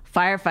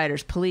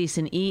 Firefighters, police,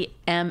 and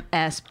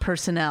EMS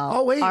personnel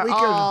are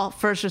all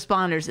first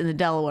responders in the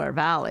Delaware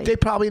Valley. They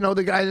probably know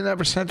the guy that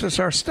never sent us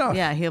our stuff.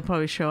 Yeah, he'll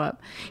probably show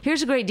up.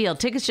 Here's a great deal.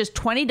 Tickets just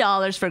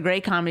 $20 for a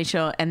great comedy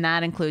show, and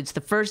that includes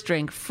the first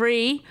drink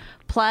free,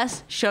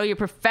 plus show your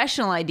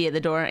professional ID at the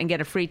door and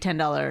get a free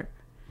 $10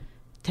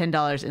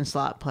 in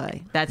slot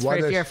play. That's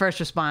if you're a first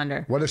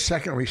responder. What does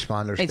second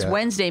responders It's get?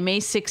 Wednesday, May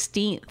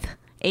 16th,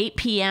 8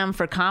 p.m.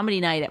 for Comedy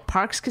Night at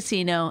Parks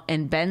Casino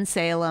in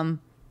Bensalem,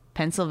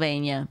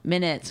 Pennsylvania,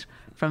 minutes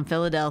from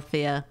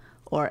Philadelphia,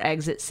 or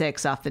exit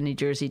 6 off the New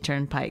Jersey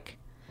Turnpike.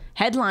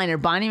 Headliner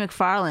Bonnie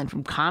McFarlane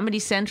from Comedy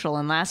Central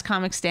and Last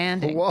Comic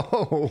Standing.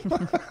 Whoa.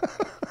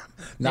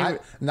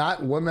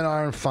 Not Women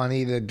Aren't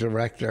Funny, the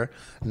director.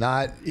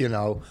 Not,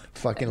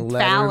 fucking Letterman.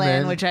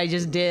 Fallon, which I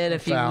just did a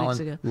few weeks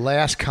ago.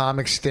 Last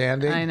Comic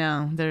Standing. I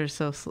know. They're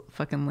so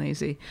fucking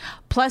lazy.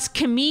 Plus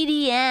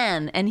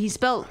Comedian, and he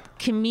spelled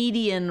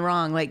comedian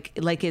wrong.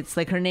 Like it's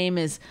like her name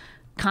is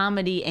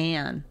Comedy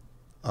Ann.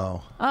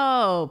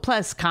 Oh,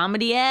 plus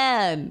Comedy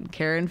Ann,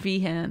 Karen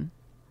Feehan.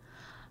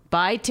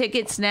 Buy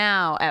tickets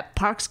now at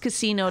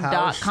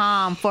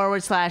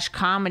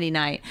parkscasino.com/comedy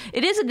night.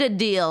 It is a good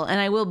deal,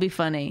 and I will be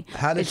funny.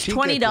 How does she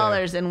 $20 get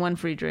there? and one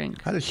free drink.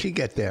 How does she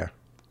get there?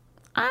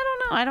 I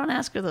don't know. I don't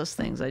ask her those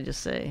things. I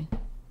just say,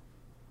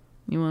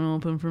 you want to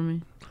open for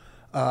me?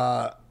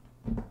 I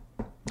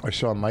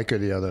saw Micah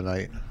the other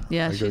night.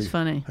 Yeah, she's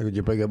funny. Did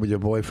you break up with your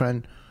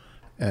boyfriend?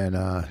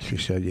 And she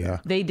said,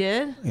 yeah. They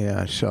did?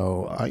 Yeah,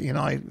 so,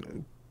 I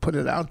put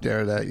it out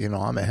there that,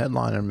 I'm a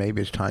headliner.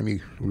 Maybe it's time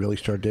you really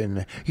start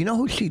dating. You know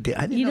who she did?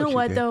 I didn't know You know she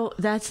what, did. though?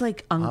 That's,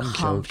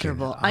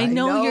 uncomfortable. I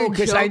know you're joking.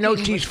 because I know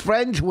she's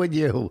friends with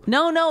you.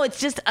 No,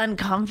 it's just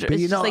uncomfortable. But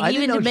it's just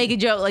even to make a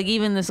joke,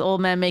 even this old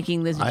man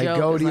making this joke. I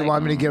go, do you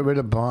want me to get rid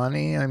of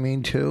Bonnie? I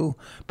mean, too.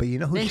 But you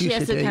know who then she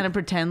has to kind of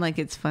pretend like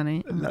it's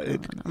funny.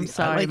 I'm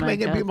sorry, I like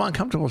making people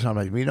uncomfortable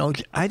sometimes.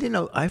 I didn't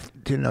know.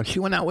 She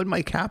went out with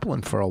Mike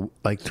Kaplan for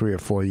 3 or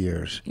 4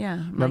 years. Yeah.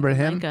 Remember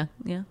him? Micah,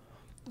 yeah.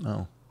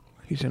 Oh,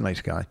 he's a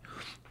nice guy.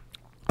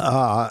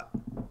 I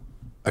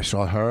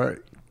saw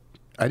her.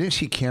 I didn't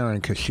see Karen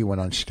because she went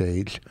on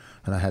stage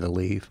and I had to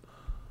leave.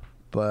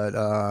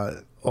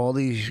 But all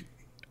these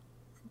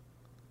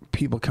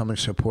people come and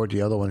support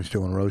the other ones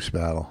doing roast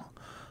battle.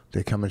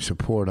 They come and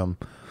support them.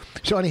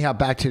 So anyhow,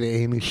 back to the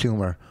Amy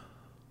Schumer.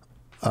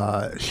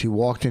 She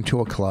walked into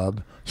a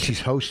club.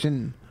 She's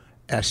hosting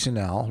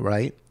SNL,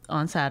 right?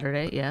 On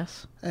Saturday,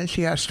 yes. And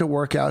she has to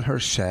work out her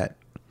set.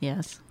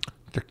 Yes.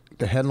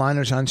 The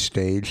headliner's on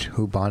stage,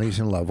 who Bonnie's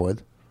in love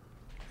with.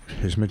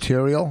 His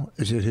material?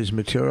 Is it his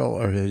material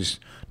or his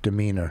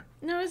demeanor?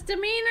 No, his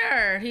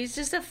demeanor. He's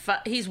just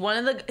he's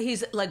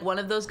like one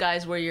of those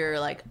guys where you're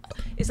like,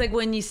 it's like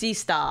when you see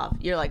Stav,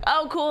 you're like,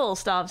 oh, cool,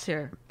 Stav's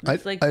here.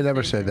 I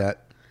never said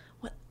that.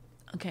 What?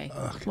 Okay.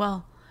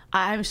 Well,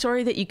 I'm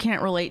sorry that you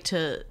can't relate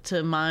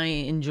to my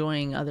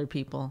enjoying other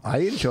people. I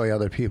enjoy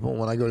other people.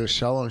 When I go to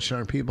sell and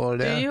certain people are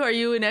there. Do you? Are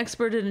you an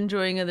expert at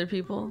enjoying other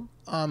people?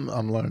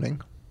 I'm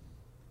learning.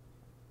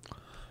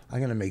 I'm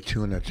going to make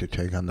tuna to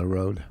take on the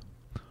road.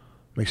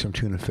 Make some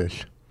tuna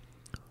fish.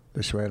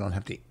 This way I don't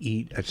have to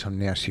eat at some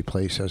nasty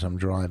place as I'm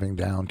driving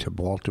down to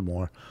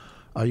Baltimore.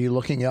 Are you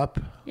looking up?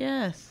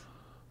 Yes.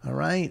 All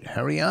right.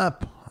 Hurry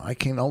up. I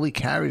can only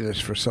carry this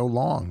for so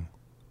long.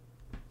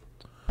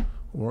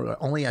 We're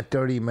only at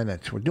 30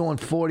 minutes. We're doing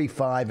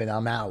 45 and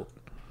I'm out.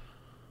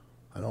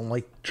 I don't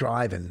like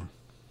driving.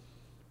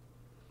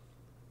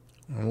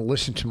 I'm going to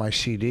listen to my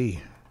CD.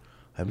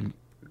 I haven't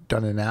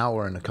done an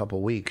hour in a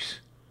couple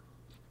weeks.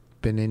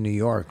 Been in New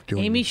York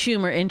doing. Amy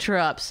Schumer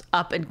interrupts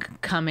up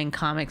and coming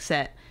comic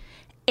set.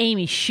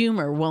 Amy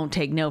Schumer won't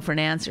take no for an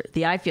answer.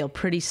 The I Feel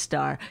Pretty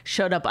star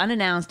showed up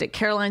unannounced at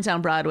Caroline's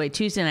on Broadway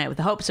Tuesday night with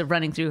the hopes of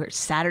running through her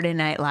Saturday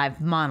Night Live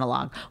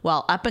monologue,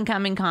 while up and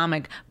coming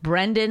comic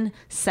Brendan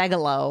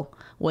Segalo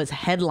was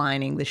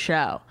headlining the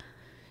show.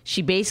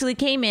 She basically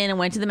came in and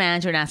went to the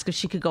manager and asked if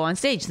she could go on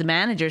stage. The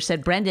manager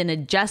said Brendan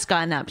had just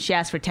gotten up. She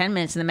asked for 10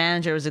 minutes, and the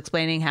manager was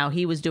explaining how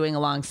he was doing a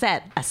long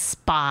set. A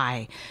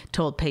spy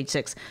told Page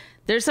Six.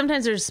 There's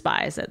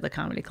spies at the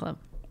comedy club.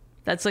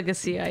 That's like a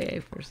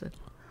CIA person.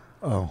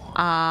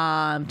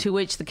 Oh. To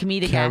which the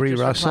comedic Carrie actress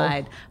Russell?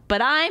 replied,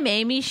 "But I'm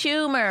Amy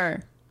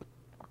Schumer,"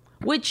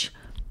 which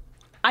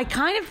I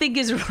kind of think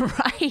is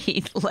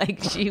right.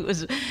 Like she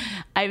was.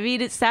 I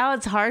mean, it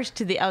sounds harsh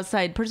to the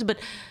outside person, but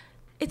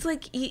it's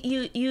like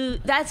you.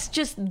 That's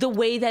just the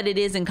way that it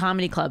is in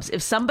comedy clubs.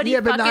 If somebody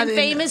fucking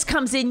famous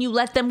comes in, you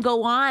let them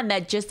go on.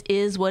 That just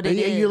is what it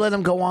is. You let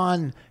them go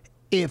on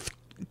if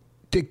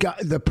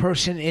the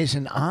person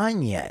isn't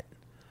on yet.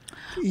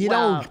 You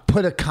don't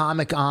put a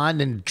comic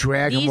on and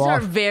drag them off. These are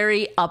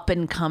very up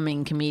and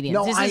coming comedians.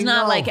 No, this is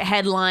not like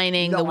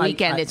headlining the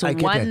weekend. It's a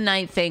one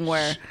night thing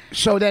where.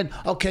 So then,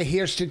 okay,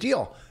 here's the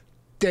deal.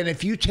 Then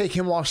if you take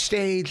him off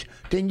stage,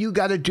 then you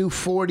got to do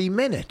 40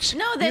 minutes.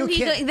 No, then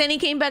he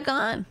came back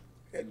on.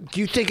 Do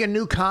you think a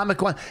new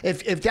comic one?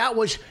 If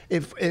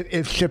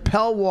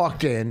Chappelle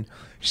walked in,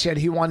 said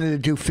he wanted to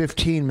do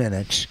 15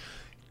 minutes.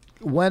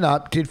 Went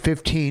up, did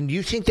 15. Do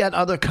you think that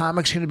other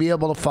comic's going to be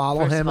able to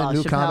follow him? A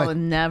new Chappelle comic would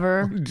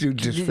never do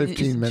just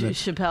 15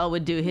 minutes. Chappelle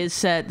would do his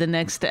set the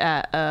next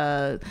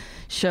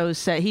show's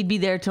set. He'd be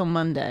there till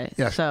Monday.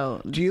 Yeah.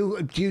 So do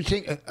you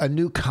think a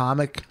new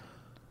comic?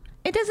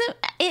 It doesn't.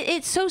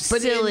 It's so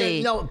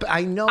silly. But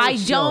I know. I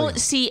don't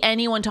see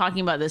anyone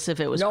talking about this if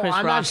it was Chris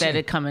Rock that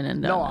had come in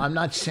and done. No, I'm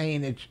not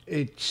saying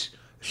it's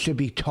should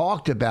be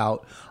talked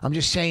about. I'm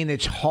just saying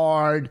it's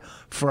hard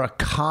for a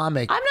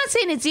comic. I'm not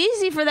saying it's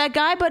easy for that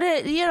guy, but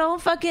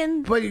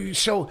fucking. But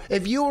so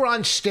if you were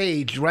on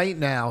stage right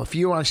now,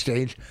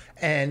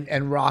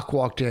 and Rock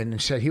walked in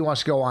and said he wants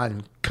to go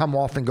on, come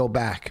off and go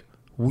back,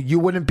 you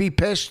wouldn't be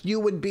pissed? You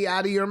would be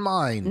out of your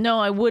mind. No,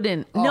 I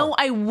wouldn't. Oh. No,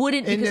 I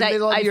wouldn't, because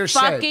I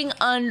fucking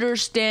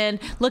understand.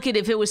 Look,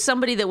 if it was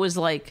somebody that was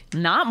like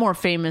not more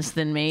famous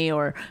than me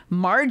or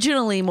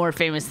marginally more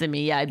famous than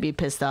me, yeah, I'd be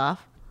pissed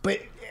off. But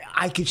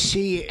I could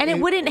see, and it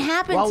wouldn't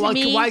happen to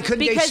me. Why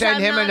couldn't they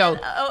send him a note?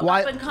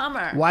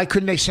 Why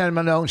couldn't they send him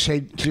a note and say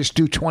just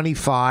do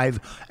 25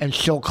 and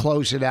she'll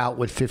close it out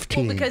with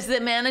 15? Well, because the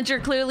manager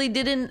clearly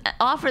didn't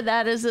offer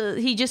that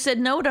he just said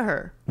no to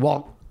her.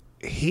 Well,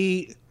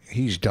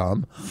 he's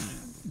dumb.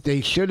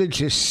 They should have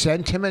just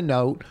sent him a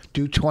note,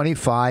 do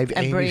 25,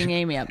 and bring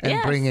Amy up.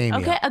 Bring Amy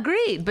up. Okay,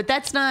 agreed. But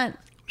that's not.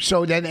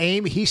 So then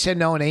he said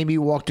no, and Amy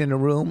walked in the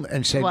room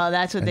and said... Well,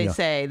 that's what they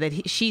say.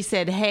 That she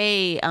said,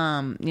 hey,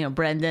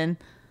 Brendan,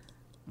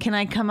 can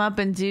I come up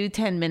and do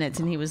 10 minutes?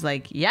 And he was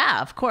like, yeah,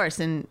 of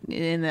course. And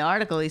in the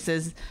article, he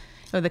says,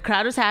 the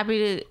crowd was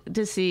happy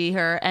to see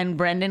her, and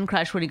Brendan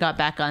crushed when he got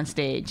back on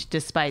stage,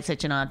 despite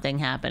such an odd thing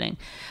happening.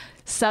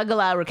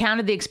 Segala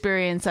recounted the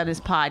experience on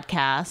his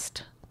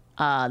podcast,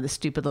 the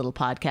stupid little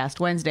podcast,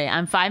 Wednesday.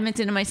 I'm 5 minutes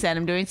into my set.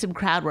 I'm doing some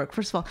crowd work.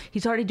 First of all,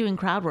 he's already doing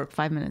crowd work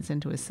 5 minutes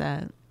into his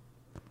set.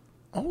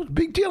 Oh,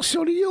 big deal.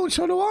 So do you and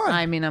so do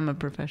I. I mean, I'm a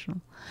professional.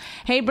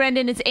 Hey,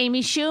 Brendan, it's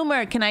Amy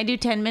Schumer. Can I do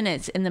 10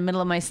 minutes in the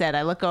middle of my set?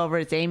 I look over,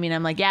 it's Amy, and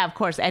I'm like, yeah, of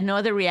course. I had no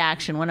other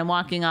reaction. When I'm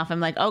walking off, I'm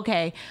like,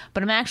 okay,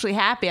 but I'm actually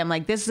happy. I'm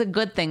like, this is a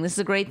good thing. This is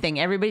a great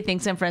thing. Everybody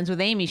thinks I'm friends with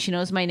Amy. She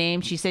knows my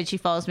name. She said she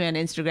follows me on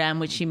Instagram,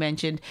 which she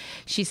mentioned.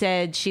 She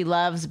said she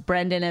loves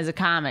Brendan as a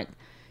comic.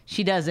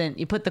 She doesn't.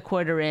 You put the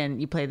quarter in,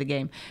 you play the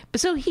game. But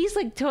so he's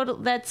like total.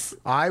 That's.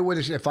 I would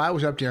have, if I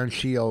was up there and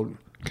she yelled,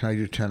 "Can I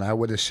do 10?" I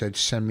would have said,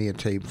 "Send me a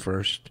tape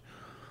first."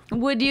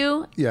 Would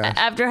you? Yes.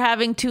 After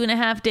having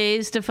 2.5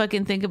 days to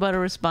fucking think about a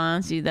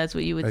response, that's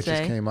what you would I say.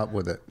 just came up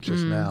with it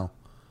just now.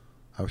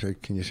 I would say,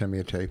 "Can you send me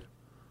a tape?"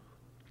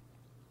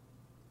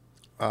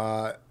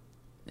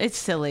 It's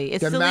silly.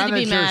 It's The silly to be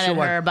manager's mad the at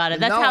one- her about it.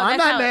 No, I'm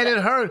not mad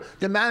at her.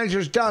 The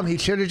manager's dumb. He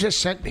should have just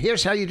sent.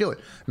 Here's how you do it.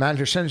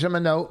 Manager sends him a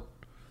note.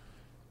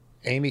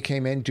 Amy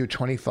came in, do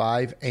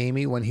 25.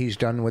 Amy, when he's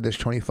done with his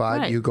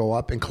 25, Right. you go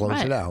up and close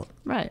Right. it out.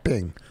 Right.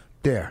 Bing.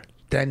 There.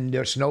 Then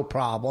there's no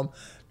problem.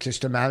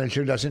 Just the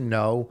manager doesn't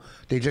know.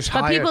 They just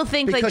But hire. people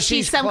think like because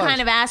she's some close.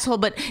 kind of asshole.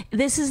 But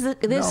this No,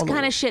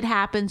 kind of shit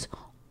happens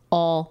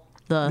all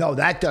the No,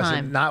 that doesn't.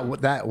 time.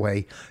 Not that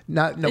way.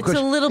 No, It's 'cause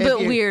a little if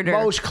bit weirder.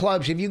 Most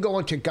clubs, if you go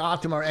into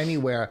Gotham or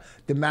anywhere,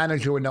 the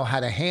manager would know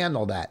how to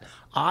handle that.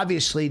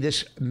 Obviously,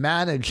 this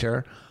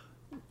manager,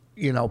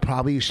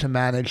 probably used to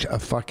manage a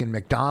fucking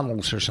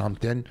McDonald's or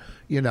something,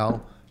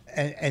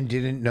 and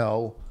didn't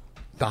know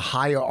the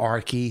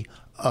hierarchy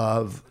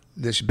of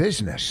this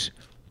business.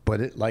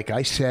 But like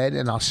I said,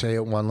 and I'll say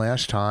it one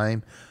last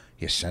time,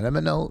 you send him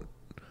a note,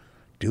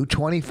 do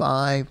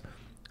 25,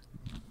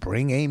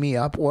 bring Amy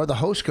up, or the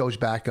host goes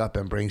back up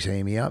and brings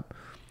Amy up.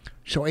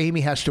 So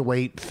Amy has to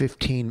wait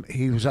 15.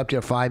 He was up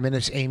there 5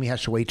 minutes. Amy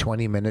has to wait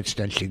 20 minutes.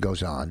 Then she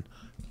goes on.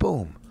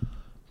 Boom.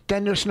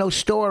 Then there's no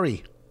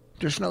story.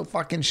 There's no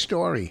fucking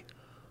story.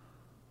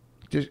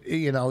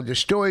 The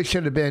story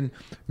should have been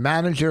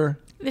manager.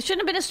 There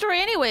shouldn't have been a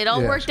story anyway. It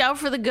all Yes. worked out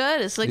for the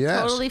good. It's like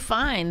Yes. totally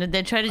fine.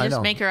 They try to I just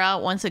know. make her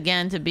out once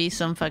again to be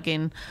some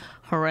fucking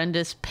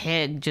horrendous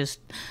pig just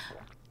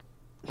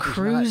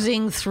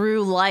cruising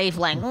through life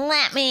like,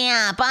 let me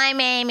up. I'm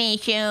Amy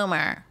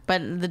Schumer.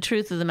 But the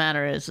truth of the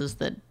matter is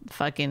that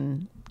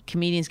fucking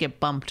comedians get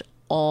bumped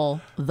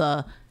all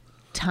the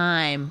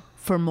time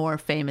for more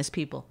famous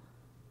people.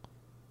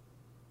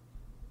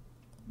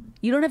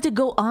 You don't have to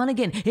go on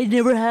again. It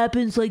never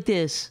happens like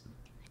this.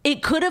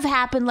 It could have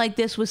happened like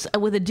this with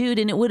a dude,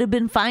 and it would have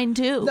been fine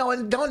too. No,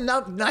 and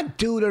not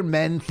dude or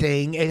men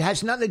thing. It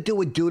has nothing to do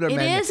with dude or It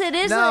men. is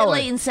No,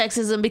 latent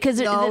sexism because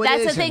No, it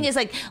that's the isn't. thing. Is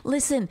like,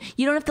 listen,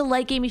 you don't have to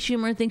like Amy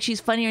Schumer and think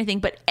she's funny or anything,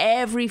 but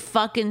every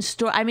fucking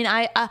story. I mean,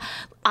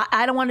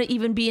 I don't want to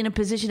even be in a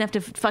position to have to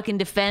fucking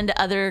defend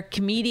other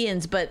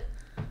comedians, but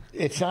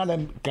It's not a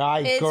guy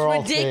it's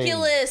girl thing.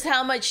 ridiculous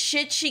how much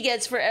shit she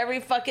gets for every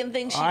fucking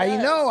thing she does. I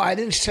know. I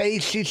didn't say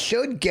she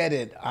should get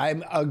it. I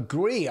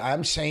agree.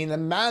 I'm saying the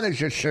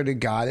manager should have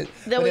got it.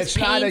 That but was it's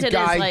not a painted as,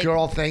 guy like-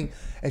 girl thing.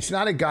 It's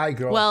not a guy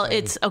girl Well, thing.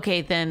 it's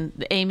okay then.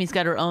 Amy's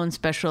got her own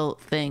special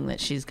thing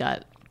that she's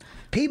got.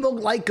 People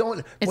like going.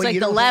 It's well, like you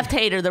the don't left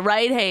think- hate her, the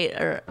right hate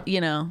her.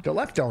 The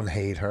left don't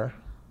hate her.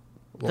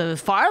 The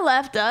far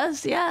left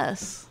does.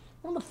 Yes.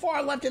 Well, the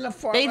far left and the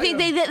far They right.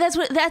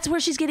 think that's where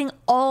she's getting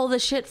all the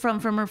shit from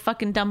her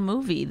fucking dumb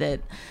movie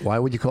that Why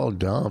would you call it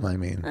dumb? I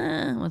mean,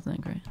 wasn't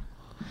that great.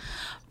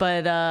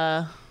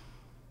 But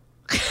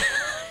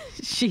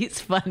she's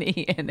funny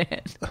in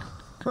it.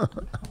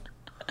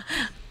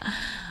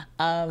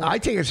 I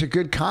think it's a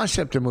good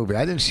concept of movie.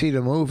 I didn't see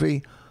the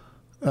movie.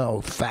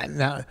 Oh, fat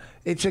now.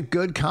 It's a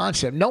good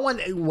concept. No one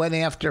went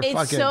after It's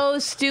fucking. so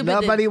stupid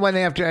that- Nobody went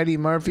after Eddie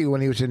Murphy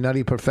when he was a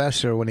Nutty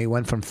Professor. When he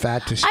went from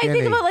fat to I skinny.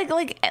 think about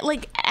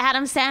like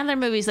Adam Sandler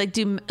movies.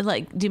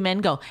 Do men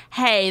go,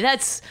 hey,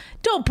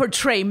 don't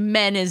portray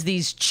men as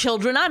these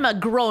children. I'm a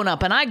grown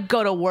up and I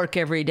go to work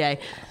every day.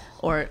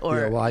 Or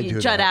Yeah, well, I do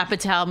Judd that.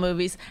 Apatow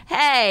movies.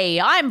 Hey,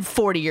 I'm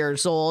 40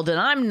 years old and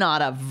I'm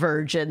not a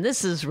virgin.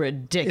 This is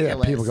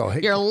ridiculous. people go,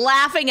 hey- You're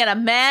laughing at a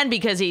man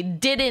because he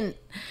didn't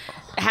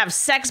have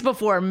sex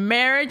before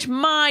marriage.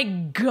 My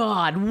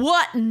God,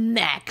 what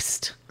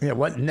next? Yeah,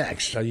 what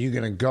next? Are you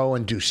going to go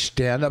and do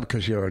stand up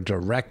because you're a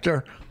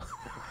director?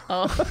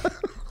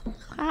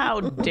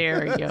 How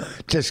dare you?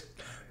 Just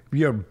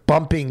you're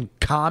bumping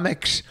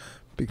comics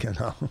because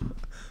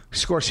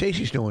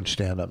Scorsese's doing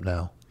stand up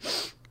now.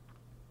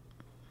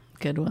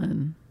 Good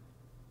one.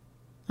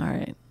 All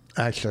right.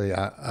 Actually,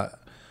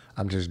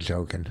 I'm just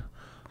joking.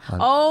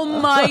 Oh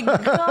my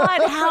God!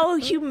 How I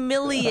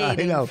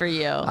humiliating know. for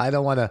you. I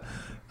don't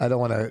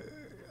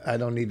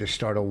need to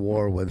start a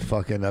war with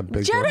fucking a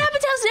big. Judd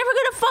Apatow's never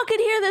gonna fucking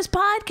hear this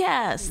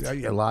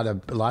podcast. A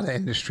lot of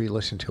industry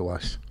listen to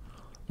us.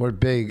 We're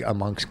big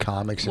amongst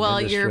comics. Well,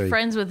 and industry. you're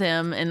friends with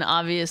him, and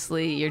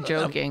obviously you're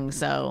joking.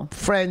 So,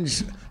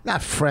 Friends,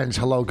 not friends.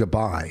 Hello,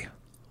 goodbye.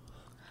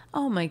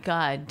 oh my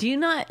God, do you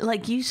not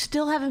you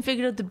still haven't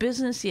figured out the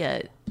business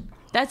yet?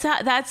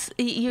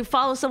 You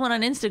follow someone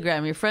on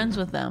Instagram, you're friends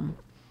with them.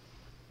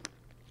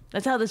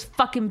 That's how this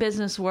fucking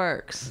business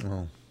works.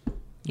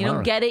 You don't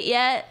alright. get it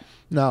yet?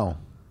 No.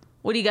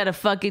 What do you got to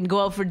fucking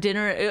go out for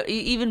dinner?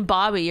 Even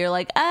Bobby, you're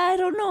like, I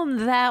don't know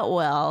him that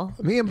well.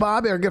 Me and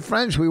Bobby are good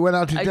friends. We went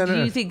out to dinner.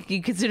 Do you think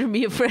you consider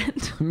me a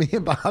friend? Me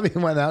and Bobby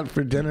went out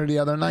for dinner the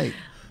other night.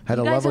 Had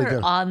You a guys lovely are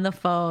dinner. on the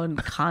phone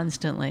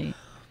constantly.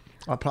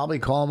 I'll probably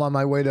call him on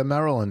my way to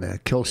Maryland to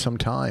kill some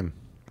time.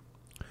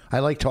 I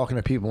like talking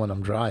to people when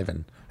I'm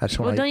driving. That's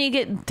when Well, don't you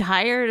get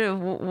tired of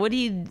what do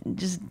you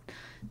just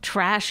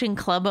trashing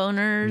club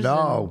owners?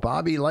 No,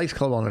 Bobby likes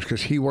club owners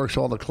because he works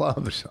all the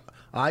clubs.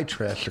 I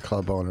trash the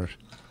club owners.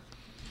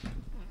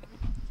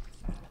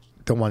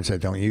 The ones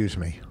that don't use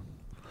me.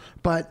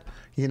 But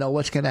you know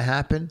what's going to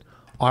happen?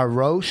 Our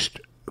roast,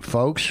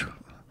 folks.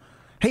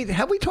 Hey,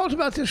 have we talked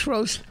about this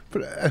roast for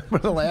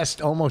the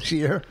last almost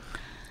year?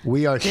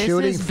 We are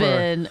shooting has for.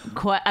 Been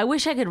quite, I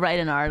wish I could write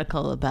an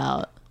article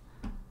about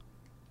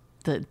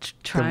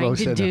trying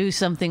roast to of do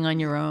something on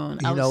your own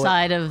You know what?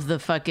 outside of the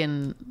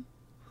fucking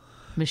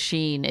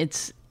machine.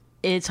 It's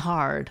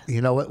hard.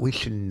 You know what? We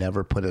should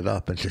never put it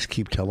up and just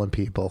keep telling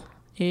people.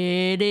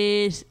 It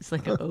is. It's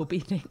like an Opie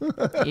thing.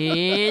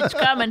 It's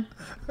coming.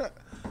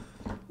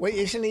 Wait,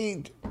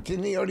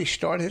 didn't he already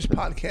start his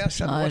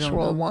podcast on I don't know.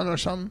 Westworld 1 or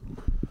something?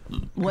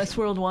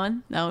 Westworld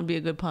 1? That would be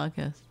a good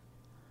podcast.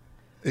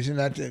 Isn't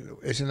that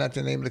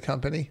the name of the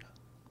company?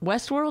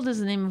 Westworld is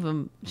the name of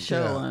a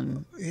show Yeah.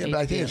 on Yeah, but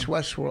I think HBO. it's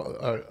Westworld.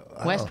 I don't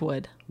know.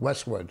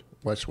 Westwood.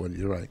 Westwood,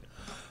 you're right.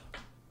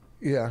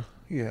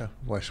 Yeah,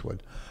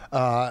 Westwood.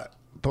 But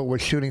we're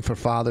shooting for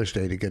Father's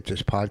Day to get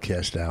this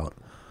podcast out.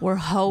 We're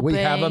hoping. We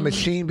have a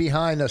machine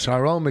behind us,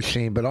 our own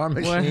machine, but our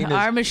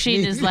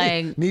machine is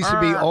like needs to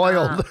be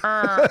oiled.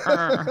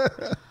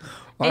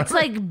 It's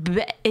like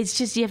it's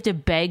just you have to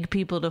beg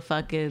people to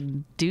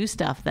fucking do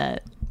stuff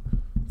that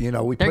You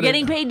know, they're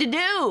getting paid to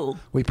do.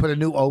 We put a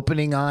new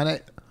opening on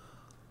it.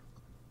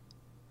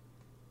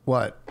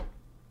 What?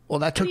 Well,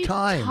 that took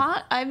time.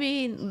 I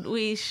mean,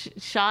 we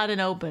shot an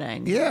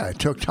opening. Yeah, it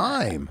took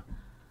time.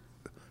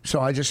 So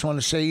I just want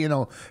to say, you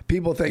know,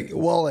 people think,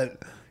 well,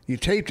 you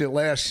taped it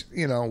last,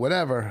 you know,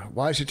 whatever.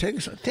 Why is it taking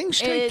so? Things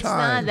take It's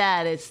time. not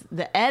that. It's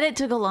the edit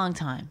took a long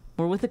time.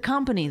 We're with a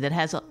company that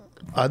has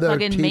Other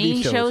fucking TV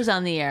main shows. shows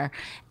on the air,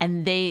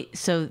 and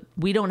so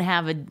we don't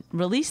have a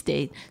release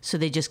date, so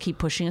they just keep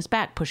pushing us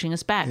back,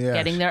 Yes.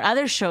 getting their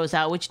other shows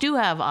out, which do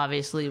have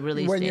obviously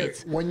release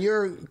dates. When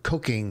you're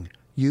cooking,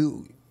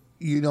 you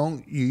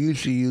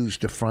usually use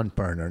the front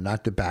burner,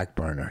 not the back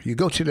burner. You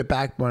go to the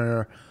back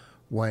burner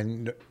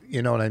when,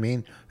 you know what I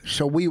mean?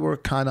 So we were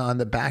kind of on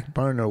the back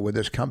burner with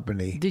this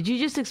company. Did you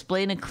just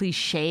explain a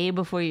cliche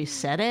before you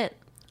said it?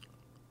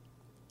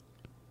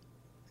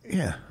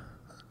 Yeah.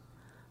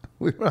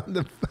 We were on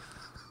the...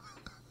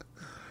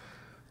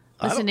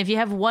 Listen, if you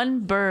have one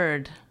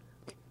bird,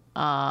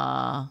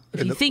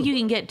 if you think you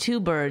can get two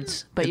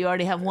birds, but you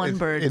already have one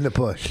bird, in the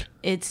bush.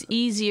 it's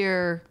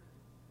easier.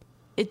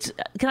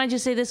 Can I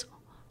just say this?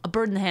 A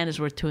bird in the hand is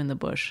worth two in the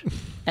bush.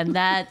 And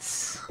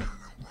that's...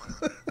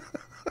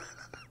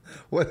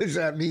 What does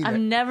that mean? I've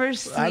never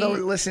seen... I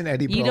don't listen,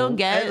 Eddie, bro. You don't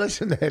get I it?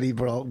 listen to Eddie,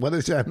 bro. What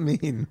does that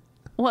mean?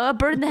 Well, a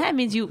bird in the hand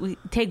means you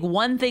take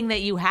one thing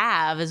that you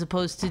have as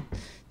opposed to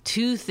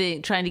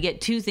trying to get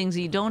two things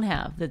that you don't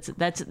have.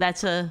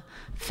 That's a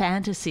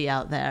fantasy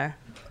out there.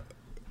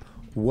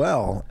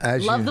 Well,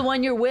 as Love you... the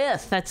one you're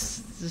with.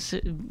 That's,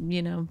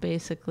 you know,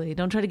 basically.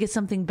 Don't try to get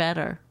something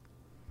better.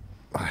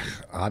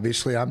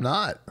 Obviously, I'm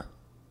not.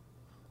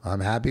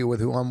 I'm happy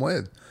with who I'm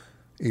with.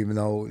 Even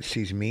though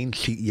she's mean,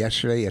 she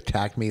yesterday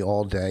attacked me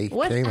all day.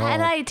 What Came had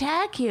home. I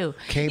attack you?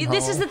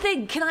 This is the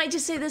thing. Can I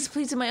just say this,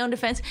 please, in my own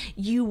defense?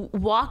 You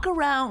walk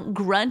around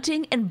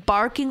grunting and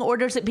barking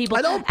orders at people.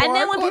 I don't And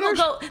then bark when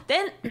orders. people go,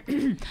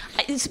 then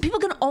people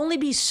can only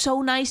be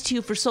so nice to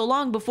you for so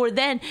long before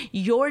then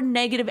your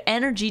negative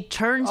energy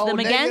turns them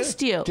negative?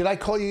 against you. Did I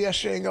call you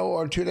yesterday and go,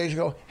 or 2 days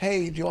ago,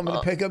 hey, do you want me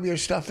to pick up your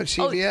stuff at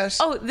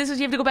CVS? This is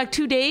you have to go back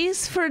 2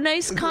 days for a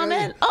nice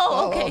comment?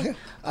 Okay.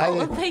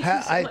 Thank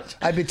you so much.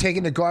 I've been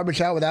taking the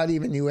garbage out without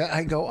even you.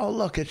 I go, oh,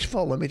 look, it's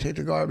full. Let me take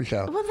the garbage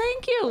out. Well,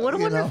 thank you. What a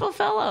You know, wonderful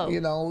fellow. You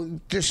know,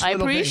 just I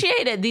little things.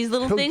 appreciate it. These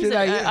little Who- things did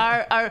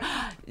I- are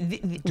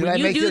Did when I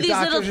you make do your these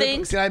little doctor's-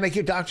 things. Did I make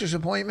your doctor's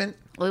appointment?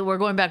 Well, we're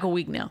going back a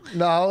week now.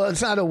 No,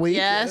 it's not a week.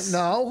 Yes.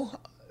 No,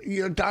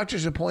 your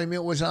doctor's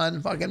appointment was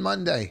on fucking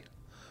Monday.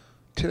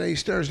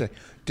 Today's Thursday.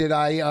 Did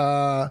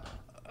I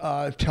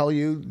tell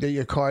you that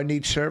your car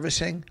needs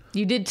servicing?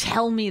 You did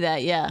tell me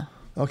that, yeah.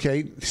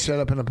 Okay, set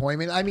up an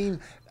appointment. I mean,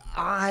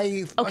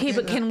 Okay,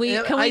 but can we?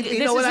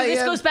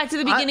 This goes back to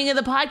the beginning of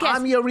the podcast.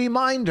 I'm your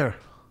reminder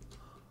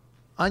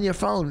on your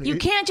phone. You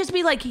can't just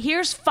be like,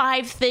 "Here's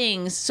 5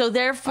 things," so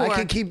therefore. I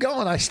can keep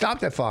going. I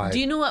stopped at 5. Do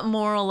you know what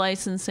moral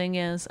licensing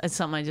is? It's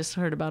something I just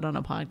heard about on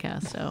a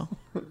podcast. So,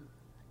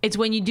 it's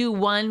when you do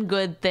one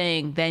good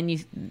thing, then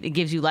it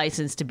gives you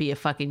license to be a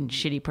fucking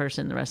shitty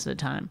person the rest of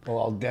the time.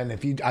 Well, then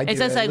if you, I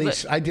did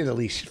at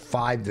least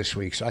 5 this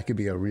week, so I could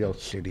be a real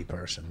shitty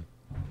person.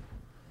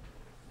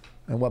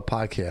 And what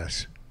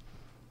podcast?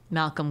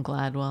 Malcolm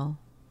Gladwell,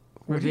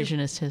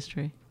 revisionist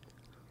history.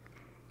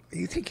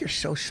 You think you're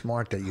so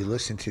smart that you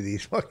listen to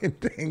these fucking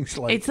things?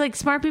 Like It's like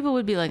smart people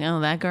would be like, "Oh,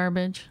 that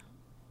garbage."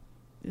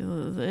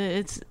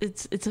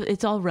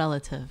 It's all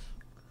relative.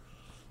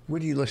 where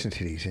do you listen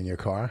to these, in your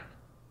car?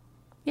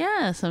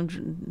 Yeah, so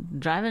I'm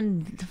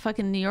driving to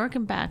fucking New York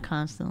and back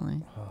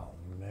constantly. Oh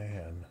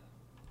man,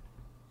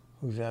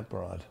 who's that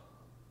broad?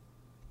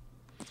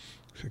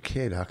 It's a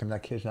kid. How come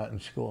that kid's not in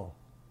school?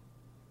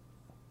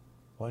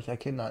 Why is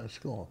that kid not in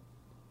school?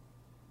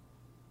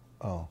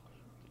 Oh,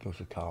 goes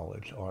to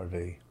college.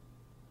 RV.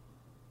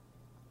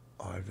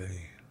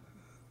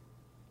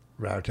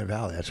 Raritan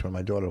Valley. That's where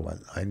my daughter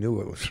went. I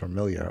knew it was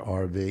familiar.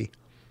 RV.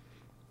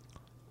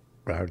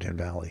 Raritan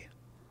Valley.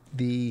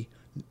 The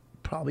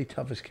probably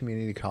toughest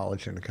community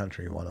college in the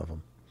country, one of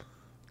them.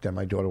 Then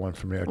my daughter went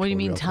from there. What do you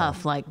mean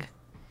tough? Like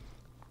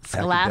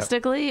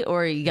scholastically,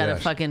 or you got to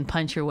fucking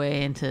punch your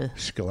way into?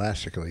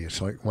 Scholastically.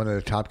 It's like one of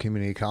the top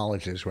community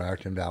colleges,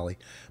 Raritan Valley.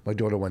 My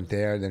daughter went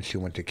there, then she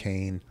went to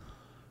Kane.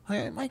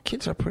 My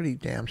kids are pretty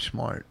damn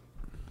smart.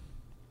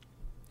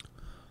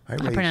 I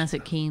pronounce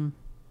it Keen.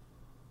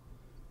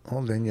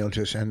 Well, then you'll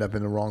just end up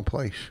in the wrong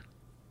place.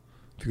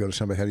 If you go to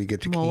somebody, how do you get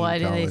to Keene Well, why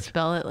do College? they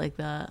spell it like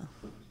that?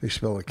 They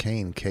spell it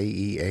Kane,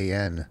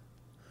 Kean.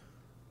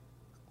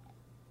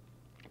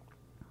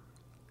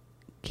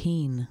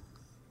 Keen.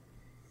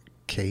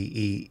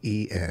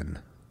 Keen.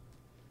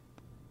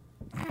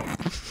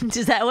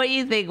 Is that what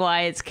you think?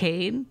 Why it's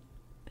Kane?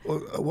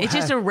 Well, It's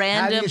just a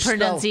random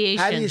pronunciation.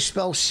 How do you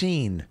spell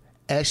scene?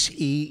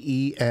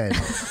 Seen.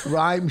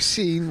 Rhyme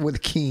scene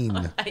with keen.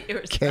 I thought you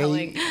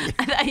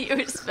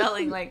were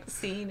spelling like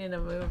scene in a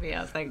movie.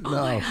 I was like,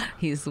 No.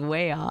 He's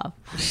way off.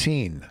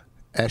 Scene.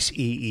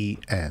 Seen.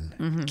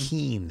 Mm-hmm.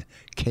 Keen.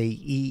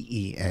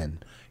 Keen.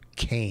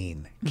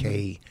 Kane.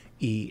 Kean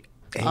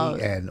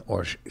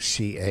or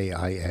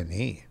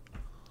Caine.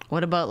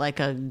 What about like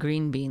a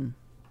green bean?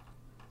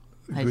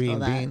 How do you Green spell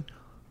that? bean.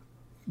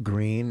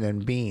 Green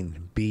and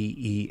bean.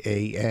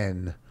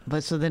 Bean.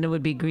 But so then it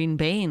would be green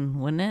bane,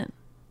 wouldn't it?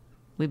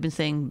 We've been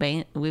saying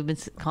bane. We've been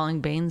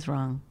calling banes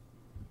wrong.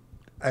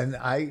 And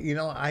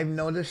I've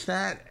noticed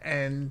that,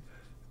 and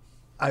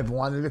I've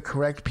wanted to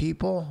correct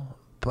people,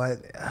 but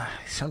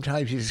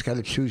sometimes you just got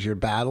to choose your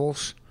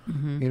battles.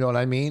 Mm-hmm. You know what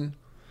I mean?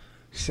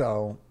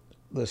 So,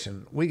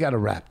 listen, we got to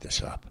wrap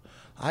this up.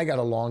 I got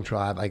a long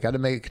drive. I got to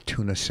make a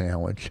tuna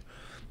sandwich.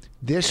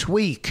 This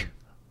week,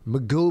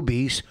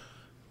 Magoobies,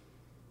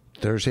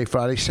 Thursday,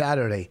 Friday,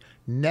 Saturday.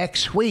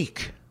 Next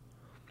week,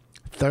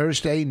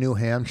 Thursday, New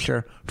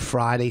Hampshire,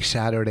 Friday,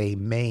 Saturday,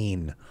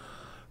 Maine.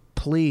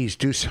 Please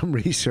do some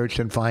research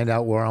and find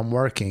out where I'm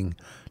working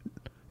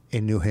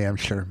in New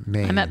Hampshire,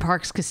 Maine. I'm at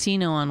Parks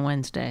Casino on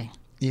Wednesday.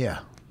 Yeah.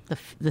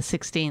 The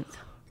 16th.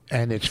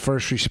 And it's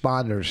First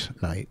Responders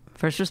Night.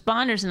 First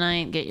Responders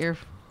Night. Get your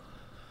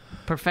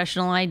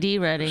professional ID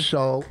ready.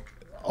 So,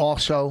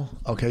 also,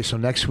 okay, so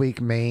next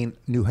week, Maine,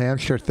 New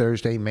Hampshire,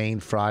 Thursday, Maine,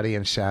 Friday,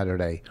 and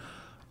Saturday.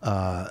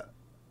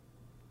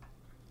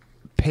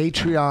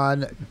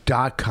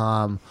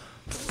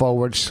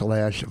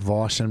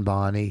 Patreon.com/Voss and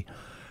Bonnie.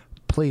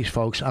 Please,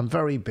 folks, I'm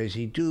very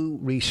busy. Do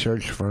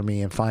research for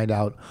me and find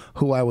out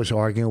who I was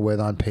arguing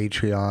with on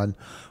Patreon,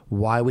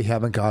 why we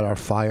haven't got our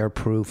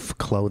fireproof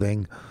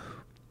clothing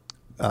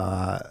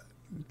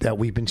that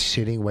we've been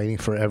sitting waiting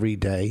for every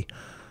day.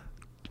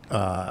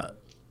 And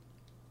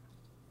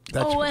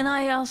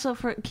I also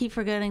keep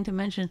forgetting to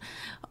mention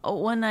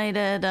one night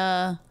at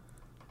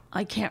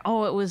I think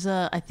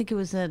it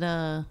was at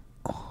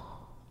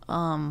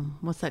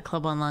what's that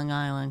club on Long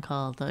Island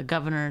called?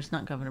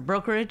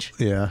 Brokerage.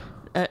 Yeah.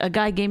 A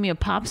guy gave me a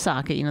pop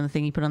socket, the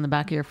thing you put on the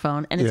back of your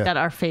phone, and it's got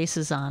our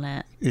faces on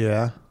it.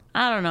 Yeah.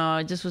 I don't know.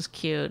 It just was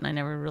cute, and I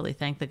never really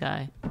thanked the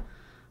guy.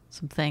 So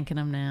I'm thanking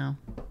him now.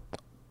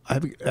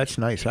 That's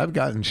nice. I've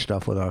gotten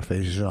stuff with our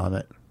faces on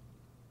it.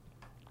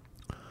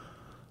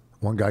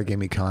 One guy gave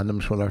me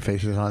condoms with our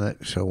faces on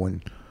it. So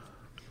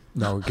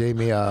gave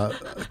me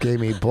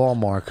ball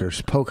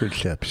markers, poker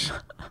chips.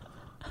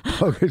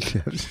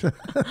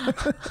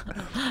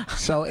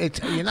 So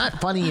you're not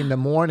funny in the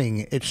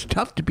morning. It's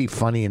tough to be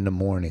funny in the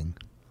morning,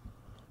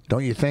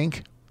 don't you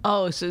think?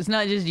 Oh, so it's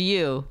not just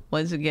you.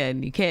 Once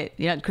again, you're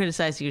not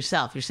criticizing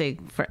yourself. You're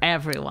saying for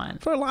everyone.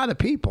 For a lot of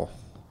people,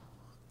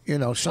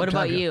 What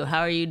about you? How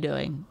are you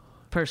doing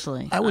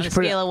personally? I was on a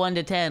scale of 1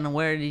 to 10.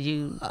 Where did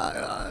you?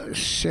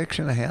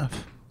 6.5.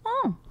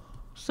 Oh,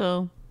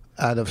 so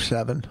out of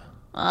 7.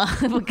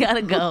 We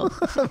gotta go.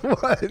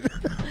 What?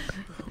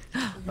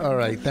 All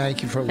right.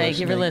 Thank you for listening. Thank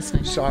you for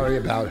listening. Sorry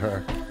about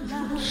her.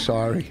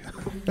 Sorry.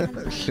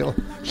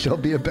 She'll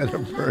be a better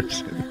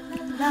person.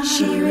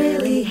 She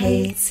really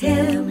hates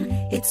him,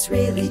 it's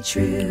really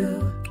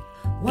true.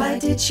 Why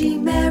did she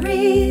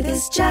marry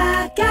this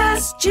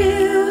jackass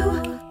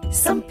Jew?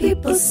 Some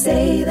people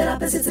say that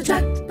opposites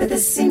attract, but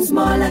this seems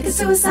more like a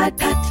suicide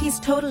pact. He's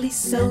totally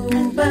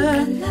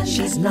sober,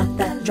 she's not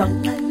that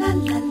drunk.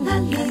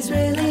 He's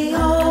really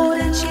old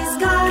and she's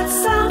got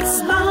some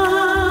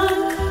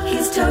spunk.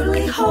 He's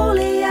totally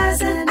holy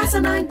as an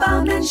asinine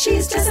bomb, and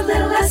she's just a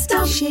little less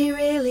dumb. She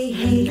really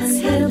hates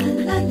him,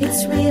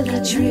 it's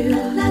really true.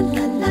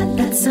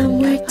 But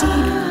somewhere deep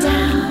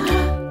down,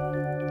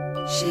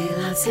 she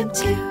loves him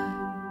too.